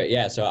 Let's do it.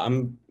 Yeah.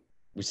 So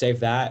we saved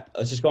that.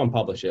 Let's just go and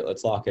publish it.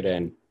 Let's lock it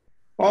in.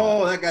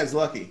 Oh, that guy's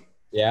lucky.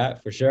 Yeah,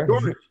 for sure.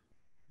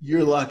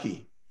 You're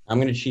lucky. I'm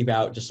going to cheap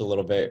out just a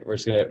little bit.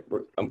 So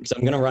I'm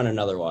going to run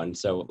another one.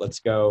 So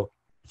let's go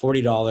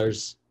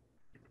 $40,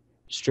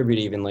 distribute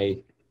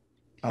evenly.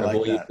 I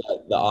like that.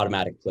 The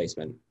automatic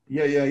placement.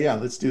 Yeah.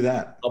 Let's do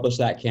that. Publish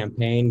that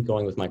campaign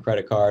going with my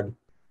credit card.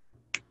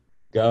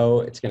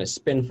 Go. It's going to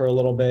spin for a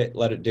little bit.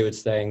 Let it do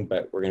its thing,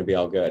 but we're going to be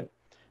all good.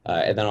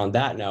 And then on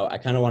that note, I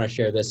kind of want to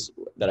share this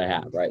that I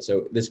have, right?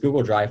 So this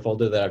Google Drive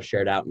folder that I've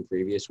shared out in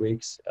previous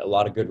weeks, a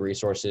lot of good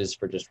resources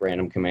for just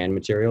random command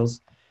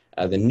materials.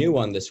 The new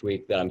one this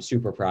week that I'm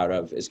super proud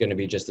of is going to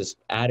be just this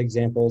ad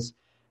examples,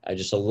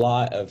 just a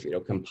lot of, you know,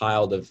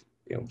 compiled of,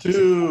 you know,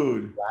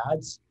 dude,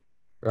 ads,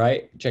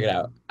 right? Check it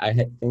out. I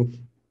think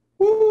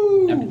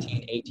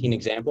 17, 18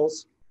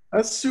 examples.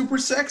 That's super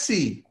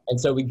sexy. And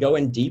so we go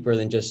in deeper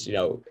than just, you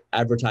know,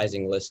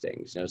 advertising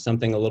listings, you know,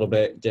 something a little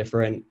bit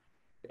different.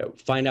 You know,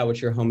 find out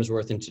what your home is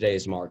worth in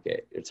today's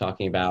market. You're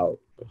talking about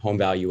home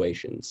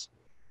valuations.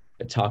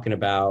 You're talking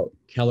about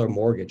Keller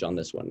Mortgage on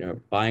this one. You know,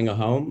 buying a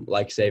home,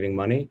 like saving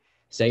money,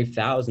 save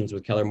thousands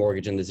with Keller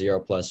Mortgage in the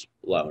 0+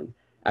 loan.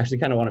 I actually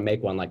kind of want to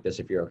make one like this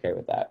if you're okay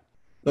with that.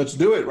 Let's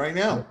do it right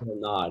now.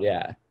 Nod,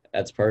 yeah,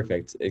 that's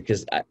perfect.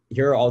 Because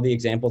here are all the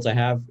examples I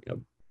have. You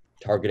know,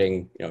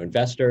 targeting, you know,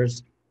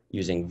 investors,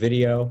 using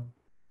video.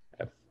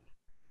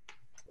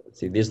 Let's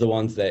See, these are the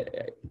ones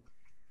that,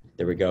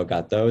 there we go,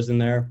 got those in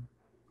there.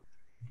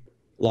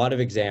 A lot of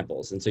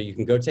examples. And so you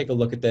can go take a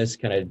look at this,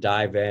 kind of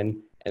dive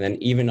in. And then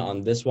even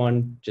on this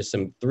one, just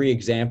some 3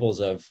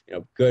 examples of,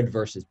 good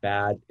versus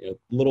bad,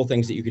 little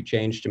things that you could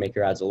change to make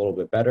your ads a little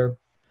bit better.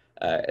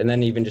 And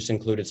then even just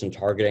included some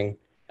targeting.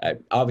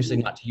 Obviously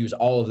not to use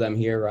all of them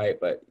here, right?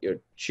 But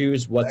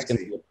choose what's going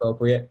to be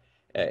appropriate.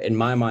 In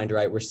my mind,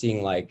 right, we're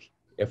seeing like,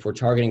 if we're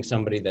targeting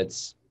somebody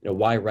that's,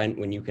 why rent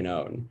when you can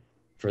own?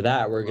 For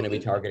that, we're going to be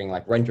targeting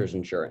like renters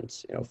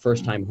insurance,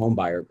 first-time home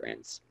buyer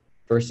grants,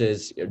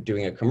 versus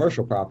doing a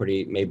commercial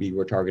property. Maybe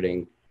we're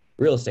targeting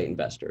real estate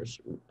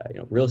investors,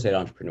 real estate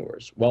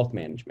entrepreneurs, wealth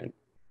management.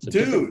 So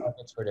different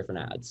targets for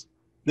different ads.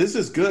 This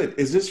is good.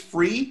 Is this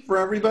free for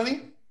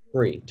everybody?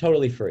 Free,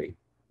 totally free.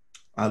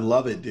 I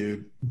love it,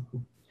 dude.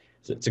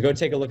 So go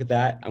take a look at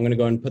that. I'm going to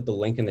go ahead and put the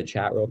link in the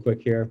chat real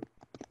quick here.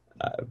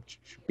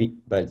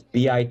 But it's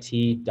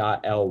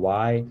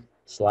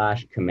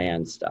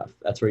bit.ly/command stuff.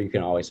 That's where you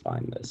can always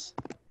find this.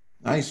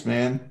 Nice,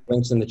 man.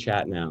 Links in the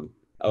chat now.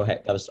 Oh,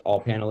 hey, that was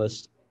all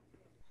panelists.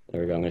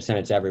 There we go. I'm going to send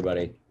it to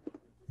everybody.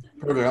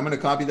 Perfect. I'm going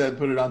to copy that and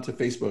put it onto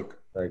Facebook.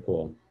 Very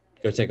cool.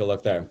 Go take a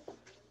look there.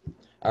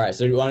 All right.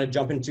 So do you want to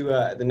jump into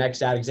the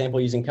next ad example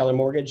using Keller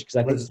Mortgage?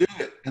 Let's do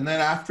it. And then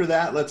after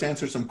that, let's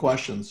answer some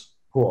questions.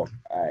 Cool.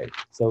 All right.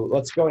 So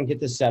let's go and get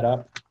this set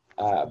up.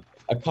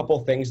 A couple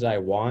things that I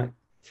want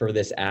for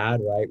this ad,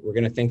 right? We're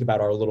going to think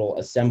about our little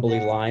assembly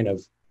line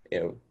of,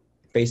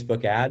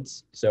 Facebook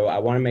ads. So I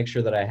want to make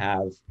sure that I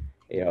have,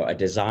 a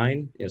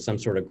design, some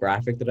sort of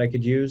graphic that I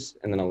could use,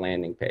 and then a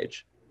landing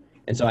page.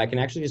 And so I can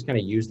actually just kind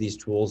of use these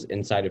tools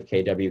inside of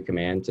KW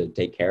Command to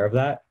take care of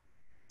that.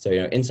 So,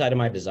 inside of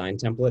my design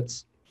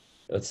templates,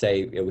 let's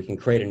say we can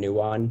create a new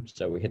one.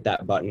 So we hit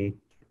that button,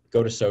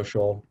 go to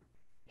social,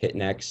 hit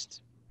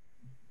next.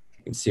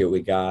 You can see what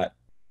we got.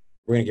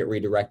 We're going to get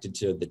redirected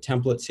to the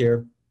templates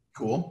here.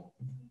 Cool.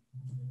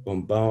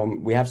 Boom,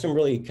 boom. We have some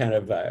really kind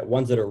of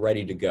ones that are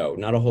ready to go.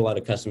 Not a whole lot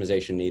of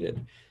customization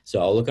needed.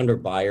 So I'll look under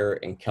buyer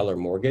and Keller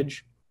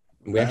Mortgage.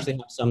 And we actually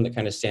have some that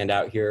kind of stand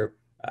out here.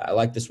 I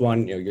like this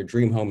one, your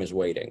dream home is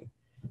waiting.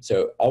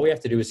 So all we have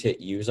to do is hit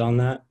use on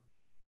that.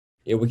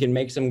 We can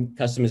make some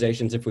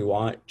customizations if we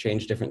want,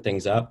 change different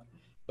things up.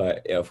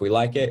 But if we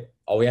like it,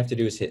 all we have to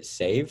do is hit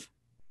save.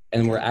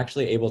 And we're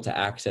actually able to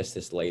access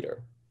this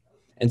later.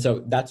 And so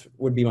that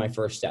would be my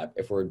first step.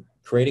 If we're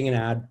creating an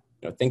ad,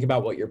 think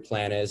about what your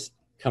plan is,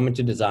 come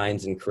into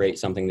designs and create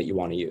something that you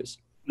want to use.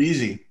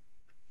 Easy.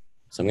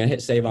 So I'm going to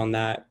hit save on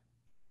that.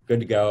 Good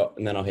to go.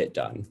 And then I'll hit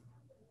done.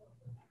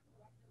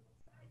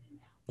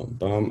 Boom,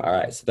 boom. All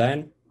right. So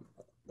then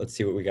let's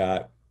see what we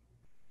got.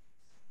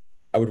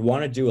 I would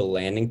want to do a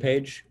landing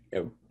page,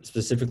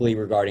 specifically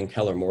regarding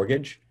Keller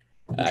Mortgage.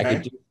 Okay. I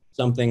could do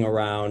something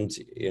around,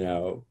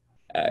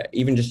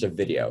 even just a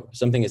video,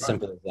 something as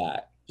simple as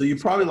that. So you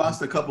probably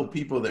lost a couple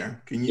people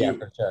there. Can you? Yeah,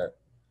 for sure.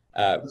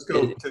 Let's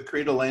go to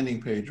create a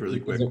landing page really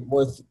quick. Is it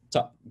worth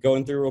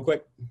going through real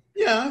quick?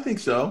 Yeah, I think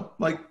so.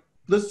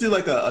 Let's do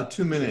like a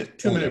two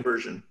minute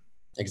version.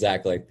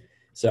 Exactly.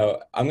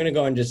 So I'm going to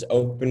go and just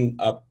open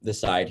up the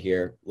side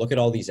here, look at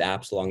all these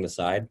apps along the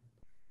side,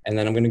 and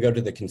then I'm going to go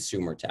to the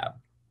consumer tab,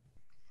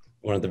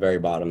 one at the very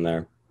bottom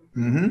there.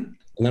 Mm-hmm. And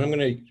then I'm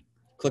going to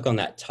click on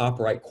that top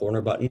right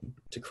corner button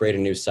to create a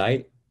new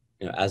site,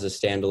 as a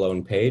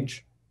standalone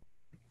page,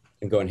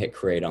 and go and hit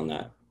create on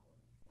that.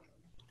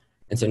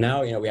 And so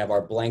now, we have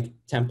our blank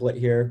template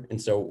here.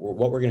 And so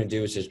what we're going to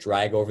do is just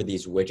drag over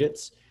these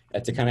widgets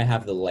to kind of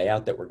have the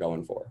layout that we're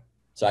going for.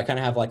 So I kind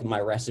of have like my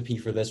recipe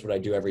for this, what I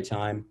do every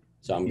time.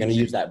 So I'm going to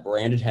use that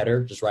branded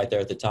header just right there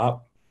at the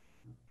top.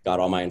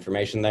 Got all my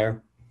information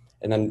there.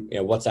 And then,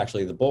 what's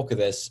actually the bulk of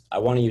this, I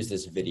want to use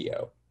this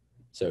video.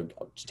 So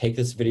I'll just take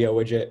this video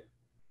widget,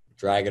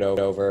 drag it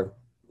over,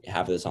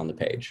 have this on the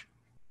page.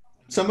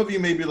 Some of you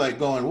may be like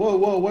going,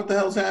 whoa, what the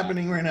hell's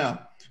happening right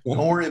now?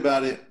 Don't worry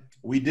about it.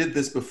 We did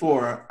this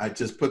before. I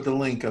just put the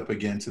link up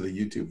again to the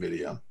YouTube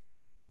video.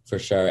 For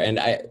sure. And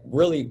I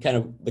really kind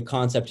of, the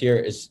concept here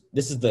is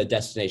this is the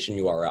destination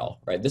URL,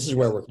 right? This is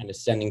where we're kind of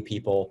sending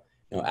people,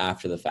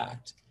 after the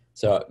fact.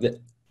 So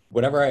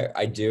whatever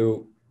I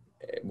do,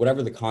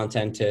 whatever the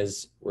content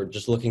is, we're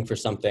just looking for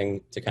something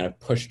to kind of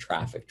push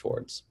traffic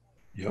towards.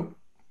 Yep.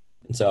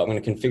 And so I'm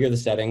going to configure the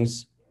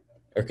settings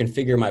or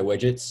configure my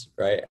widgets,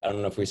 right? I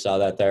don't know if we saw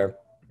that there.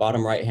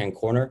 Bottom right-hand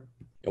corner.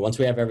 And once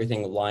we have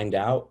everything lined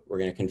out, we're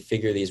going to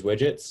configure these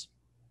widgets.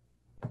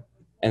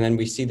 And then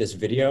we see this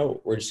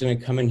video. We're just going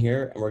to come in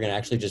here and we're going to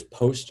actually just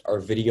post our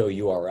video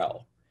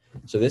URL.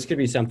 So this could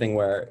be something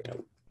where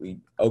we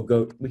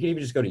can even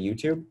just go to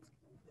YouTube,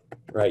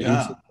 right?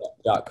 Yeah.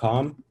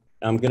 YouTube.com.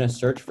 And I'm going to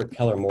search for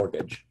Keller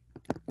Mortgage.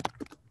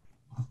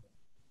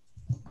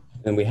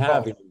 And we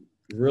have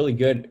really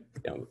good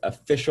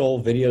official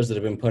videos that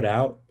have been put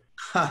out.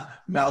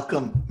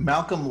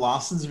 Malcolm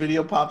Lawson's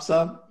video pops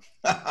up.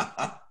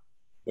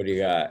 What do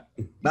you got?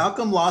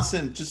 Malcolm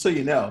Lawson, just so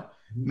you know,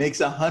 makes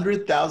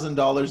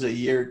 $100,000 a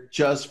year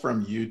just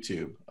from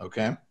YouTube.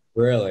 Okay.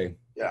 Really?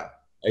 Yeah.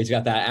 He's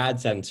got that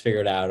AdSense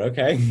figured out.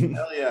 Okay.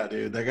 Hell yeah,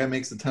 dude. That guy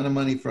makes a ton of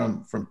money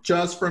from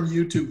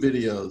YouTube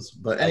videos.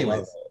 But I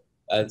love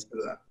anyways,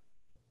 it.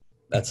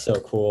 That's so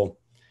cool.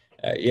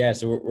 Yeah,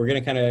 so we're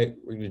gonna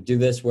do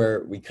this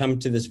where we come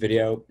to this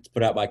video. It's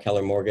put out by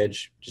Keller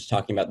Mortgage, just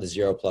talking about the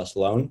 0+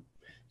 loan.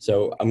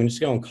 So I'm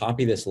just going to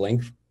copy this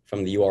link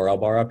from the URL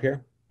bar up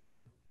here.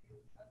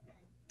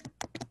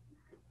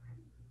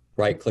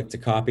 Right click to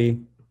copy.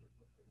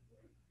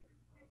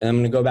 And I'm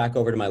going to go back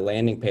over to my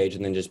landing page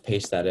and then just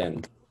paste that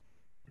in.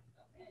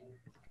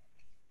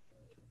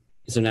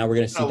 So now we're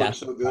going to see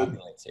dashboard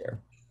populates here.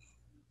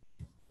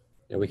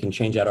 And we can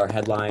change out our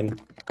headline.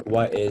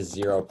 What is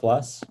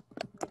 0+?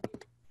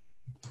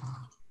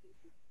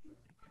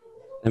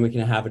 Then we can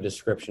have a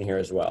description here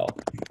as well.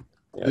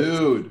 You know,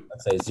 dude.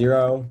 Let's say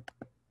 0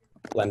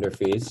 lender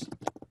fees,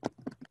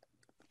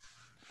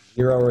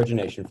 0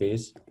 origination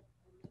fees,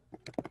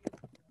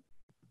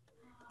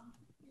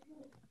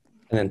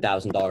 and then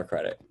 $1,000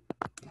 credit.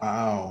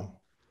 Wow.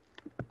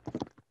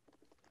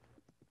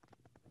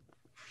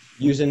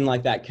 Using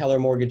like that Keller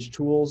Mortgage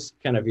tools,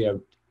 kind of, you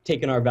know,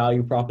 taking our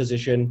value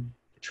proposition,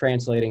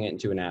 translating it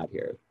into an ad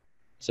here.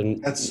 So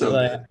that's so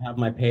good. I have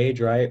my page,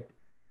 right?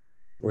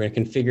 We're going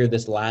to configure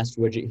this last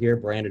widget here,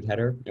 branded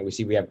header, and we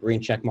see we have green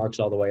check marks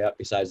all the way up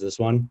besides this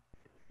one.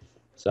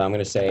 So I'm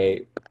going to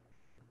say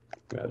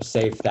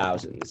save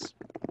thousands.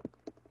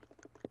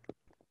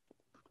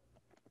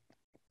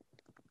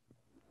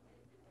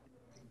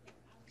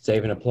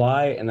 Save and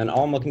apply, and then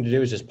all I'm looking to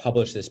do is just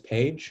publish this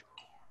page.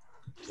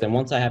 Then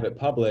once I have it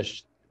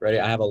published, ready,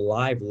 I have a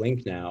live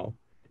link now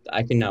that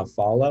I can now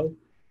follow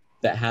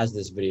that has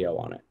this video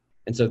on it.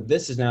 And so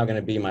this is now going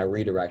to be my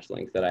redirect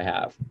link that I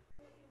have.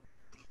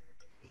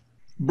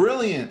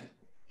 Brilliant.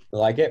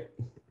 Like it?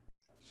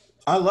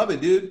 I love it,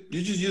 dude.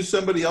 You just use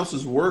somebody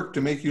else's work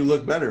to make you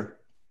look better.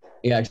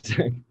 Yeah,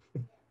 exactly.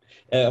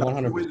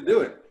 100%. Way to do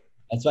it.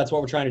 That's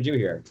what we're trying to do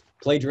here.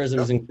 Plagiarism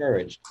is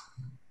encouraged.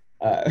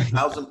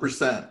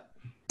 1000%.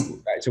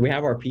 Right, so we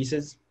have our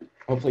pieces.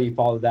 Hopefully you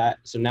followed that.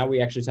 So now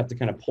we actually just have to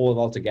kind of pull it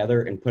all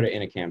together and put it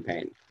in a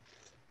campaign.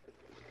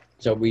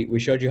 So we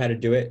showed you how to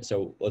do it.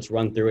 So let's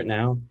run through it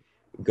now.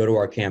 Go to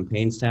our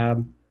campaigns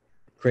tab,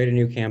 create a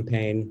new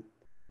campaign,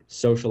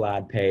 social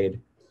ad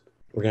paid.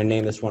 We're going to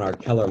name this one our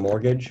Keller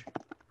Mortgage.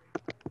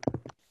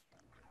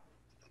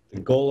 The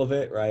goal of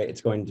it, right,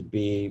 it's going to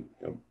be,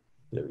 you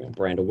know,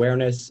 brand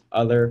awareness,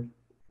 other,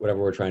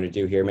 whatever we're trying to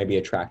do here, maybe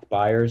attract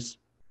buyers.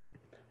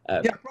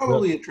 Yeah,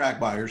 probably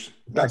attract buyers.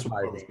 That's what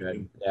buyers is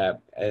good. Yeah,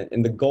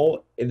 and the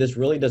goal, this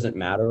really doesn't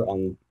matter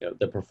on, you know,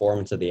 the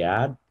performance of the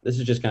ad. This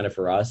is just kind of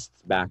for us,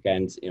 back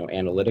end, you know,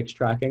 analytics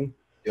tracking.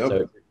 Yep. So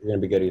you're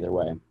going to be good either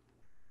way. All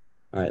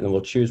right, and then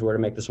we'll choose where to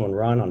make this one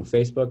run on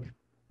Facebook.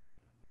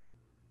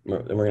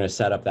 Then we're going to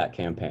set up that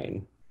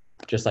campaign,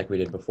 just like we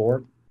did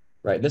before.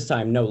 Right, this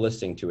time no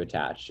listing to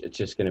attach. It's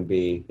just going to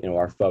be, you know,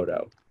 our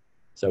photo.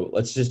 So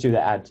let's just do the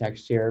ad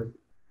text here.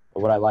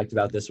 What I liked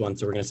about this one,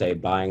 so we're going to say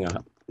buying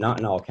a, not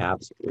in all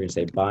caps, we're going to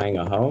say buying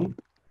a home,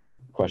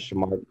 question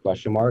mark,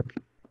 question mark.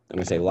 I'm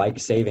going to say like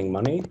saving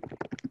money.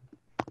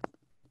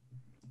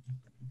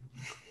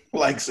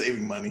 Like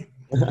saving money.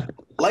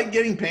 Like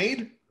getting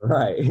paid?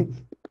 Right.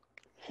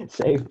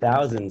 Save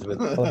thousands with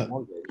Keller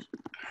Mortgage.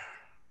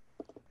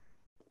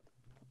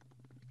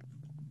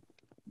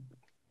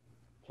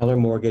 Keller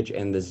Mortgage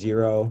and the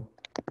 0+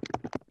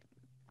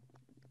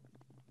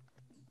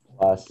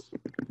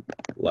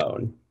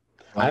 loan.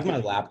 I have my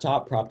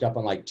laptop propped up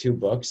on like 2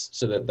 books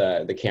so that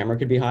the camera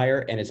could be higher,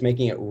 and it's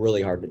making it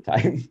really hard to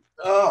type.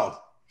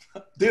 Oh,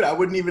 dude, I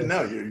wouldn't even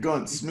know. You're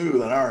going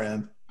smooth on our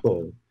end.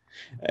 Cool.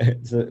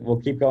 So we'll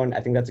keep going.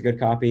 I think that's a good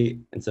copy.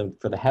 And so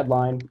for the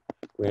headline,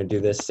 we're going to do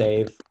this,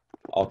 save,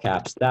 all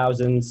caps,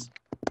 thousands.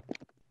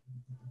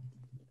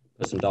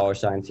 Put some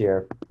 $signs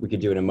here. We could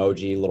do an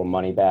emoji, little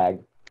money bag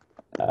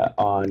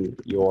on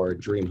your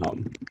dream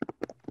home.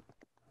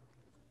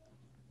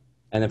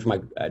 And then for my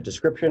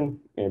description,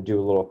 I'm going to do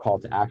a little call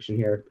to action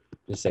here.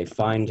 Just say,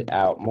 find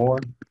out more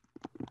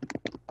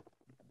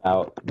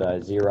about the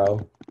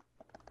 0+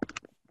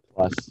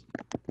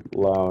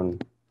 loan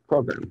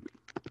program.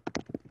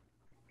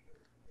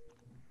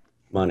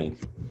 Money.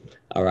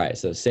 All right,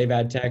 so save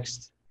ad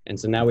text. And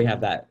so now we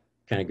have that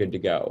kind of good to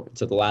go.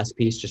 So the last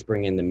piece, just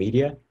bring in the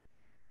media.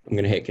 I'm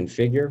going to hit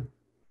configure.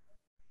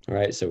 All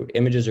right, so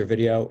images or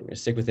video, I'm going to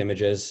stick with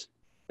images.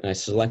 And I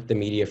select the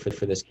media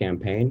for this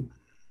campaign.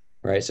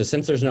 All right, so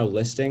since there's no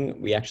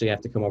listing, we actually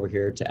have to come over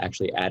here to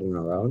actually add in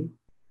our own.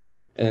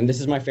 And then this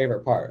is my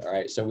favorite part, all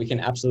right? So we can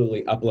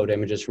absolutely upload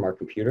images from our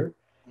computer,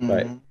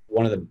 but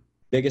one of the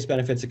biggest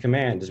benefits of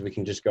Command is we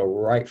can just go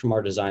right from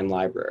our design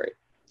library.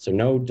 So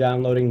no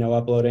downloading, no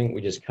uploading.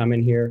 We just come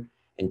in here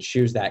and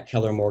choose that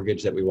Keller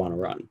Mortgage that we want to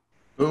run.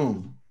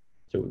 Boom.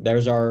 So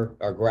there's our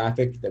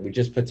graphic that we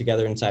just put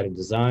together inside of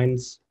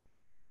Designs.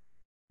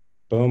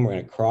 Boom, we're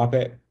going to crop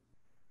it.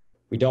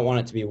 We don't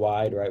want it to be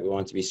wide, right? We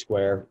want it to be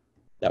square.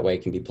 That way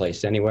it can be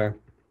placed anywhere.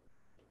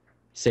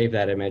 Save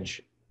that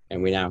image,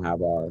 and we now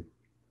have our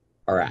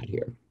ad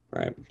here,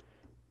 right?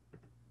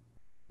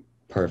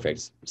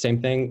 Perfect.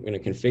 Same thing, we're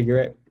going to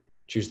configure it,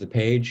 choose the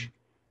page.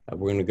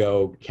 We're going to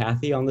go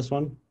Kathy on this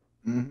one.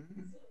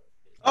 Mm-hmm.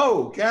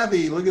 Oh,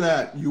 Kathy, look at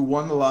that. You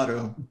won the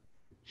lotto.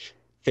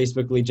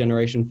 Facebook lead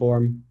generation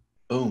form.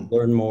 Boom.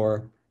 Learn more.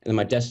 And then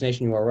my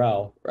destination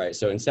URL, right?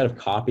 So instead of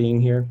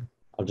copying here,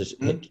 I'll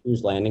just hit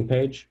choose landing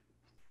page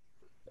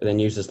and then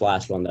use this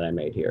last one that I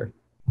made here.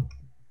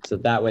 So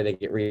that way they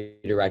get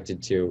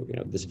redirected to,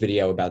 this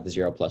video about the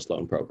 0+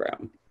 loan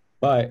program.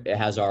 But it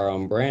has our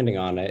own branding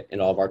on it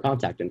and all of our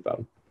contact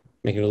info,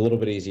 making it a little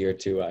bit easier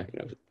to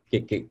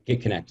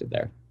get connected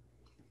there.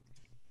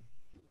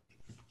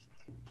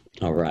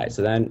 All right,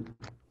 so then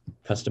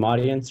custom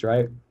audience,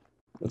 right?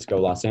 Let's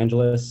go Los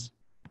Angeles.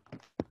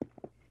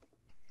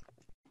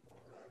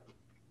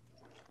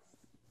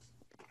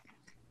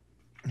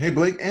 Hey,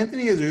 Blake,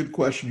 Anthony has a good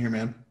question here,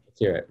 man. Let's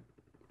hear it.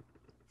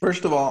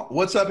 First of all,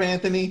 what's up,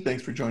 Anthony?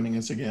 Thanks for joining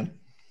us again.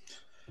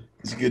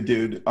 He's a good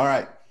dude. All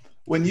right.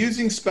 When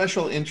using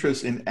special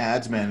interest in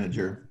Ads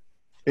Manager,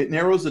 it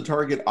narrows the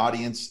target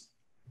audience,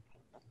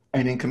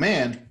 and in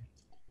Command,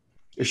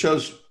 it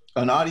shows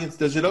an audience.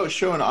 Does it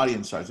show an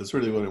audience size? That's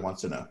really what he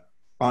wants to know.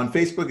 On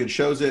Facebook, it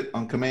shows it.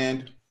 On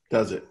Command,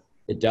 does it?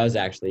 It does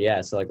actually,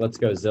 yeah. So let's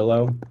go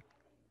Zillow.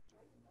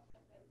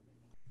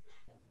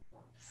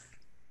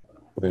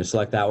 We're going to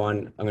select that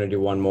one. I'm going to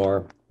do one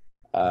more.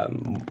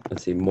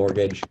 Let's see,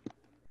 mortgage.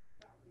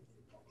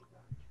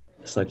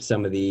 Select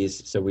some of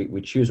these. So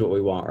we choose what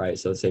we want, right?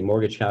 So let's say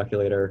mortgage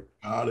calculator.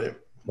 Got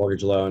it.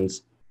 Mortgage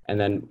loans. And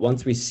then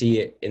once we see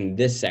it in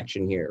this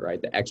section here,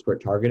 right, the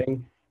expert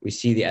targeting, we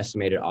see the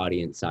estimated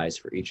audience size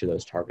for each of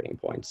those targeting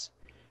points.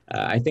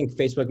 I think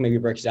Facebook maybe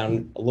breaks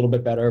down a little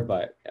bit better,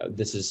 but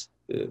this is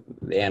the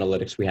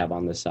analytics we have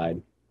on this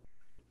side.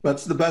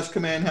 That's the best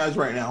Command has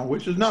right now,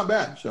 which is not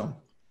bad. So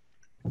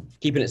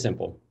keeping it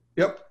simple.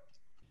 Yep.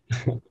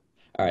 All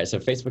right, so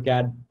Facebook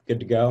ad, good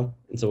to go.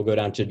 And so we'll go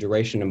down to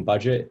duration and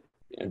budget,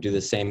 do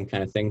the same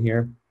kind of thing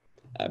here.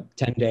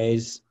 10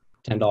 days,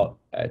 $10,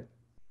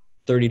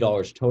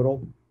 $30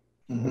 total.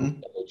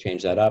 We'll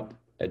change that up,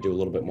 do a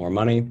little bit more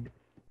money.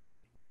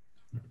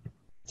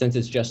 Since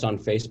it's just on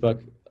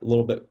Facebook, a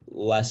little bit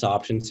less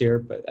options here,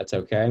 but that's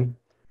okay.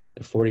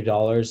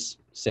 $40,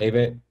 save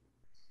it.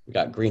 We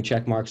got green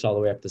check marks all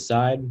the way up the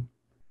side.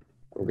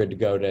 We're good to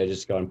go to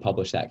just go and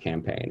publish that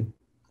campaign.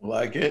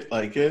 Like it,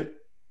 like it.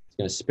 It's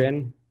going to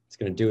spin. It's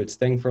going to do its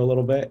thing for a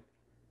little bit.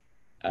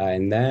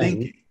 And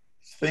then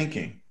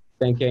thinking.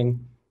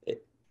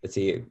 Let's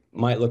see, it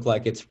might look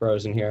like it's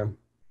frozen here.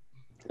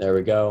 There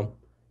we go.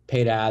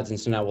 Paid ads. And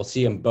so now we'll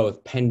see them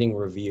both pending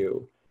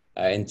review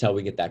until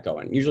we get that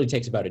going. Usually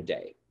takes about a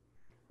day.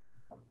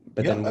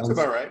 But yeah, then that's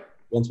about right.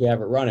 Once we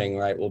have it running,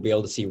 right, we'll be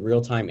able to see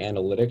real-time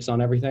analytics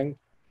on everything.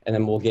 And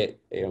then we'll get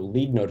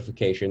lead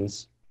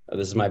notifications.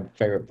 This is my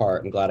favorite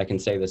part. I'm glad I can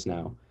say this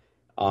now.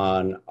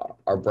 On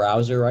our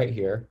browser right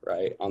here,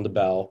 right, on the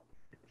bell,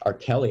 our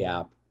Kelly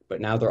app,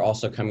 but now they're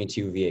also coming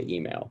to you via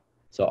email.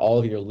 So all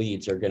of your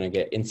leads are going to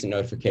get instant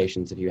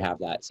notifications if you have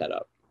that set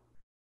up.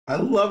 I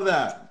love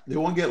that. They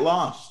won't get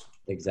lost.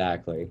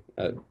 Exactly.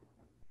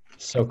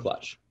 So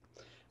clutch.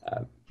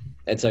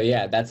 And so,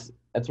 yeah, that's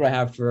what I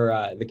have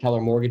for the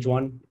Keller Mortgage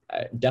one.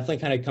 Definitely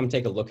kind of come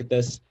take a look at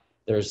this.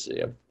 There's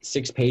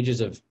 6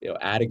 pages of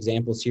ad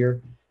examples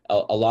here.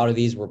 A lot of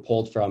these were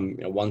pulled from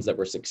ones that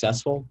were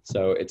successful.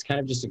 So it's kind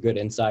of just a good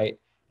insight,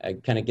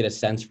 kind of get a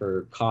sense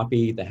for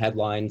copy, the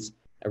headlines,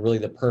 and really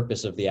the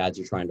purpose of the ads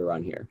you're trying to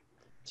run here.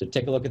 So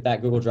take a look at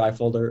that Google Drive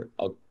folder.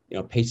 I'll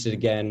paste it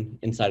again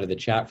inside of the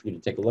chat for you to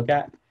take a look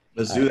at.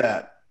 Let's do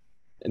that.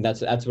 And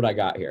that's what I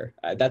got here.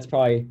 That's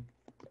probably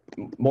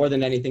more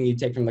than anything you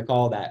take from the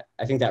call. That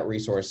I think that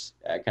resource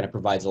kind of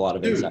provides a lot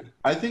of insight.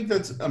 I think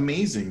that's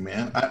amazing,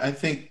 man. I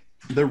think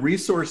the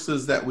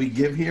resources that we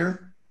give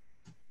here,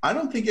 I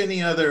don't think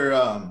any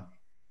other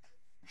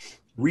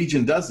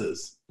region does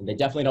this. They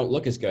definitely don't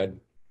look as good.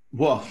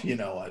 Well, you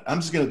know what?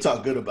 I'm just going to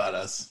talk good about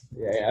us.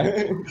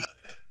 Yeah.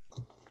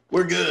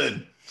 We're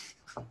good.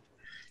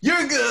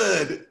 You're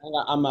good.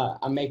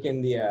 I'm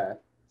making the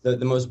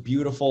most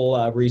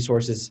beautiful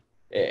resources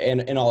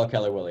in all of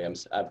Keller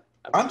Williams.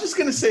 I'm just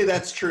going to say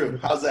that's true.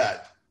 How's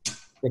that?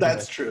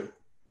 That's true.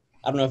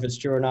 I don't know if it's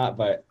true or not,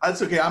 but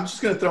that's okay. I'm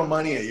just going to throw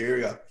money at you. Here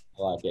we go.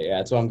 I like it. Yeah,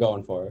 that's what I'm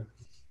going for.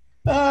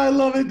 I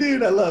love it,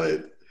 dude. I love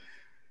it.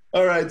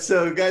 All right.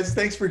 So, guys,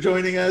 thanks for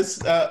joining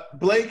us.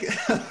 Blake,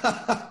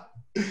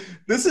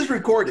 this is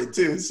recorded,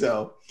 too.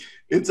 So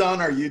it's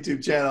on our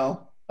YouTube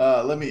channel.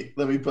 Let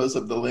me post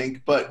up the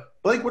link. But,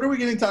 Blake, what are we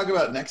going to talk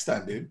about next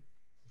time, dude?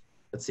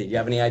 Let's see. Do you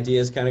have any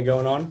ideas kind of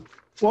going on?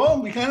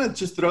 Well, we kind of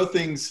just throw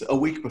things a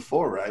week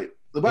before, right?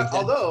 But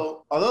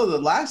although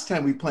the last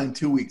time we planned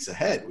 2 weeks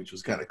ahead, which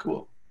was kind of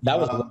cool. That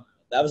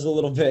was a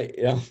little bit,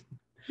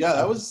 Yeah,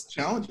 that was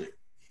challenging.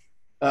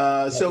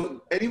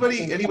 So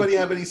anybody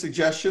have any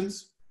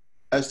suggestions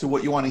as to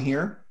what you want to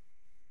hear?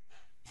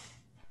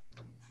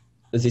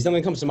 Let's see,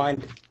 something comes to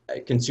mind.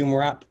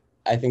 Consumer app.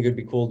 I think it would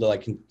be cool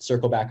to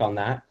circle back on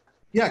that.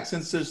 Yeah,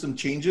 since there's some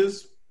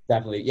changes.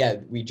 Definitely. Yeah,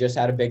 we just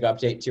had a big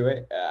update to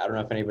it. I don't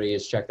know if anybody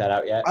has checked that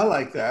out yet. I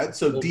like that.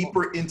 So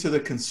deeper into the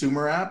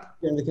consumer app.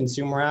 In the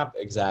consumer app,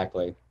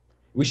 exactly.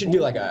 We should do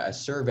like a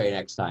survey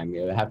next time,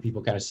 have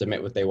people kind of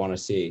submit what they want to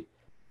see.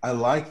 I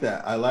like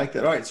that. I like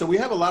that. All right. So we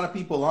have a lot of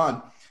people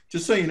on.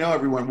 Just so you know,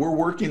 everyone, we're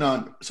working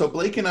on, so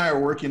Blake and I are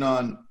working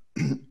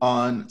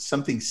on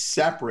something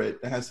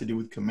separate that has to do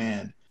with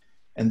command.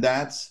 And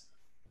that's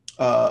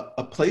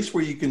a place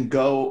where you can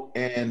go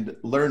and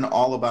learn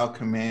all about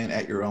command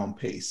at your own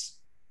pace.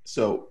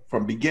 So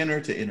from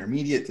beginner to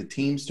intermediate to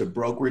teams to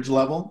brokerage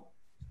level.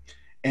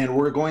 And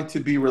we're going to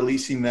be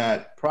releasing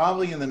that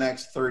probably in the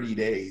next 30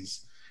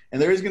 days.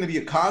 And there is going to be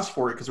a cost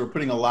for it because we're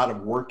putting a lot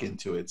of work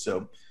into it.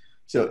 So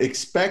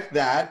expect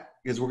that,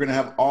 because we're going to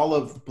have all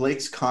of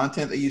Blake's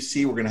content that you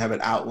see. We're going to have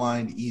it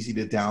outlined, easy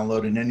to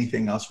download, and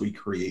anything else we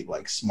create,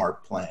 like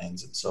smart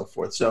plans and so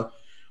forth. So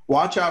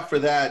watch out for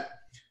that.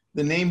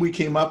 The name we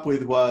came up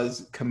with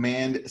was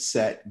Command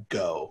Set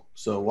Go.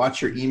 So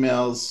watch your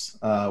emails.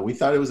 We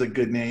thought it was a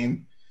good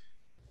name.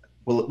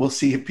 We'll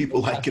see if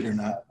people like it or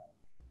not.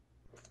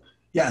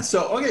 Yeah.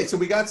 So, okay. So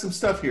we got some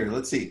stuff here.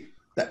 Let's see.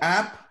 The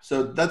app.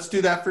 So let's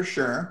do that for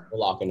sure. We're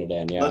locking it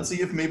in. Yeah. Let's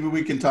see if maybe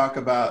we can talk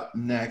about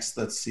next.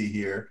 Let's see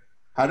here.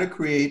 How to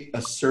create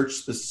a search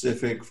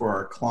specific for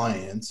our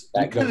clients.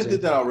 We kind of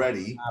did that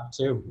already. App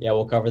too. Yeah,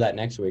 we'll cover that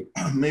next week.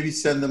 Maybe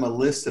send them a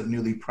list of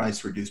newly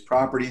priced reduced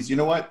properties. You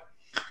know what?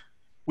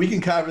 We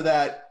can cover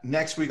that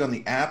next week on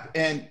the app.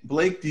 And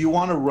Blake, do you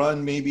want to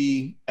run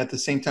maybe at the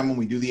same time when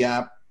we do the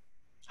app,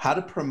 how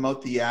to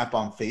promote the app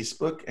on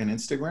Facebook and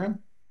Instagram?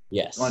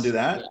 Yes. Want to do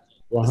that?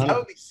 Yeah. That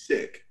would be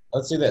sick.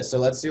 Let's do this. So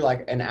let's do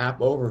like an app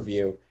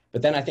overview.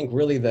 But then I think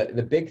really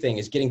the big thing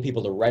is getting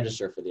people to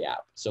register for the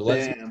app. So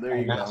let's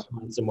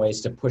find some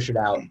ways to push it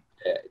out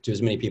to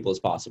as many people as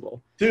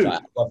possible. Dude, so I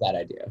love that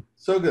idea.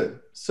 So good.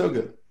 So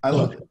good. I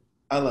love it.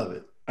 I love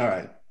it. All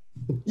right.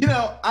 You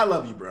know, I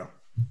love you, bro.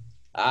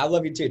 I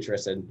love you too,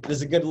 Tristan. This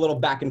is a good little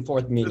back and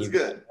forth meeting. That's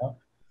good. All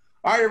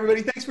right,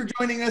 everybody. Thanks for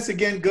joining us.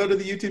 Again, go to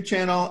the YouTube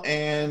channel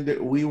and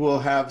we will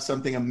have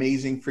something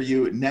amazing for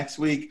you next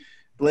week.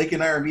 Blake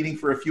and I are meeting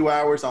for a few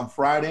hours on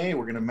Friday.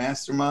 We're going to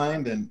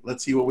mastermind and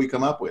let's see what we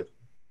come up with.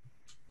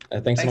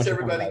 Thanks so much,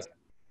 everybody.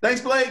 Thanks,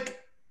 Blake.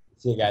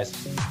 See you guys.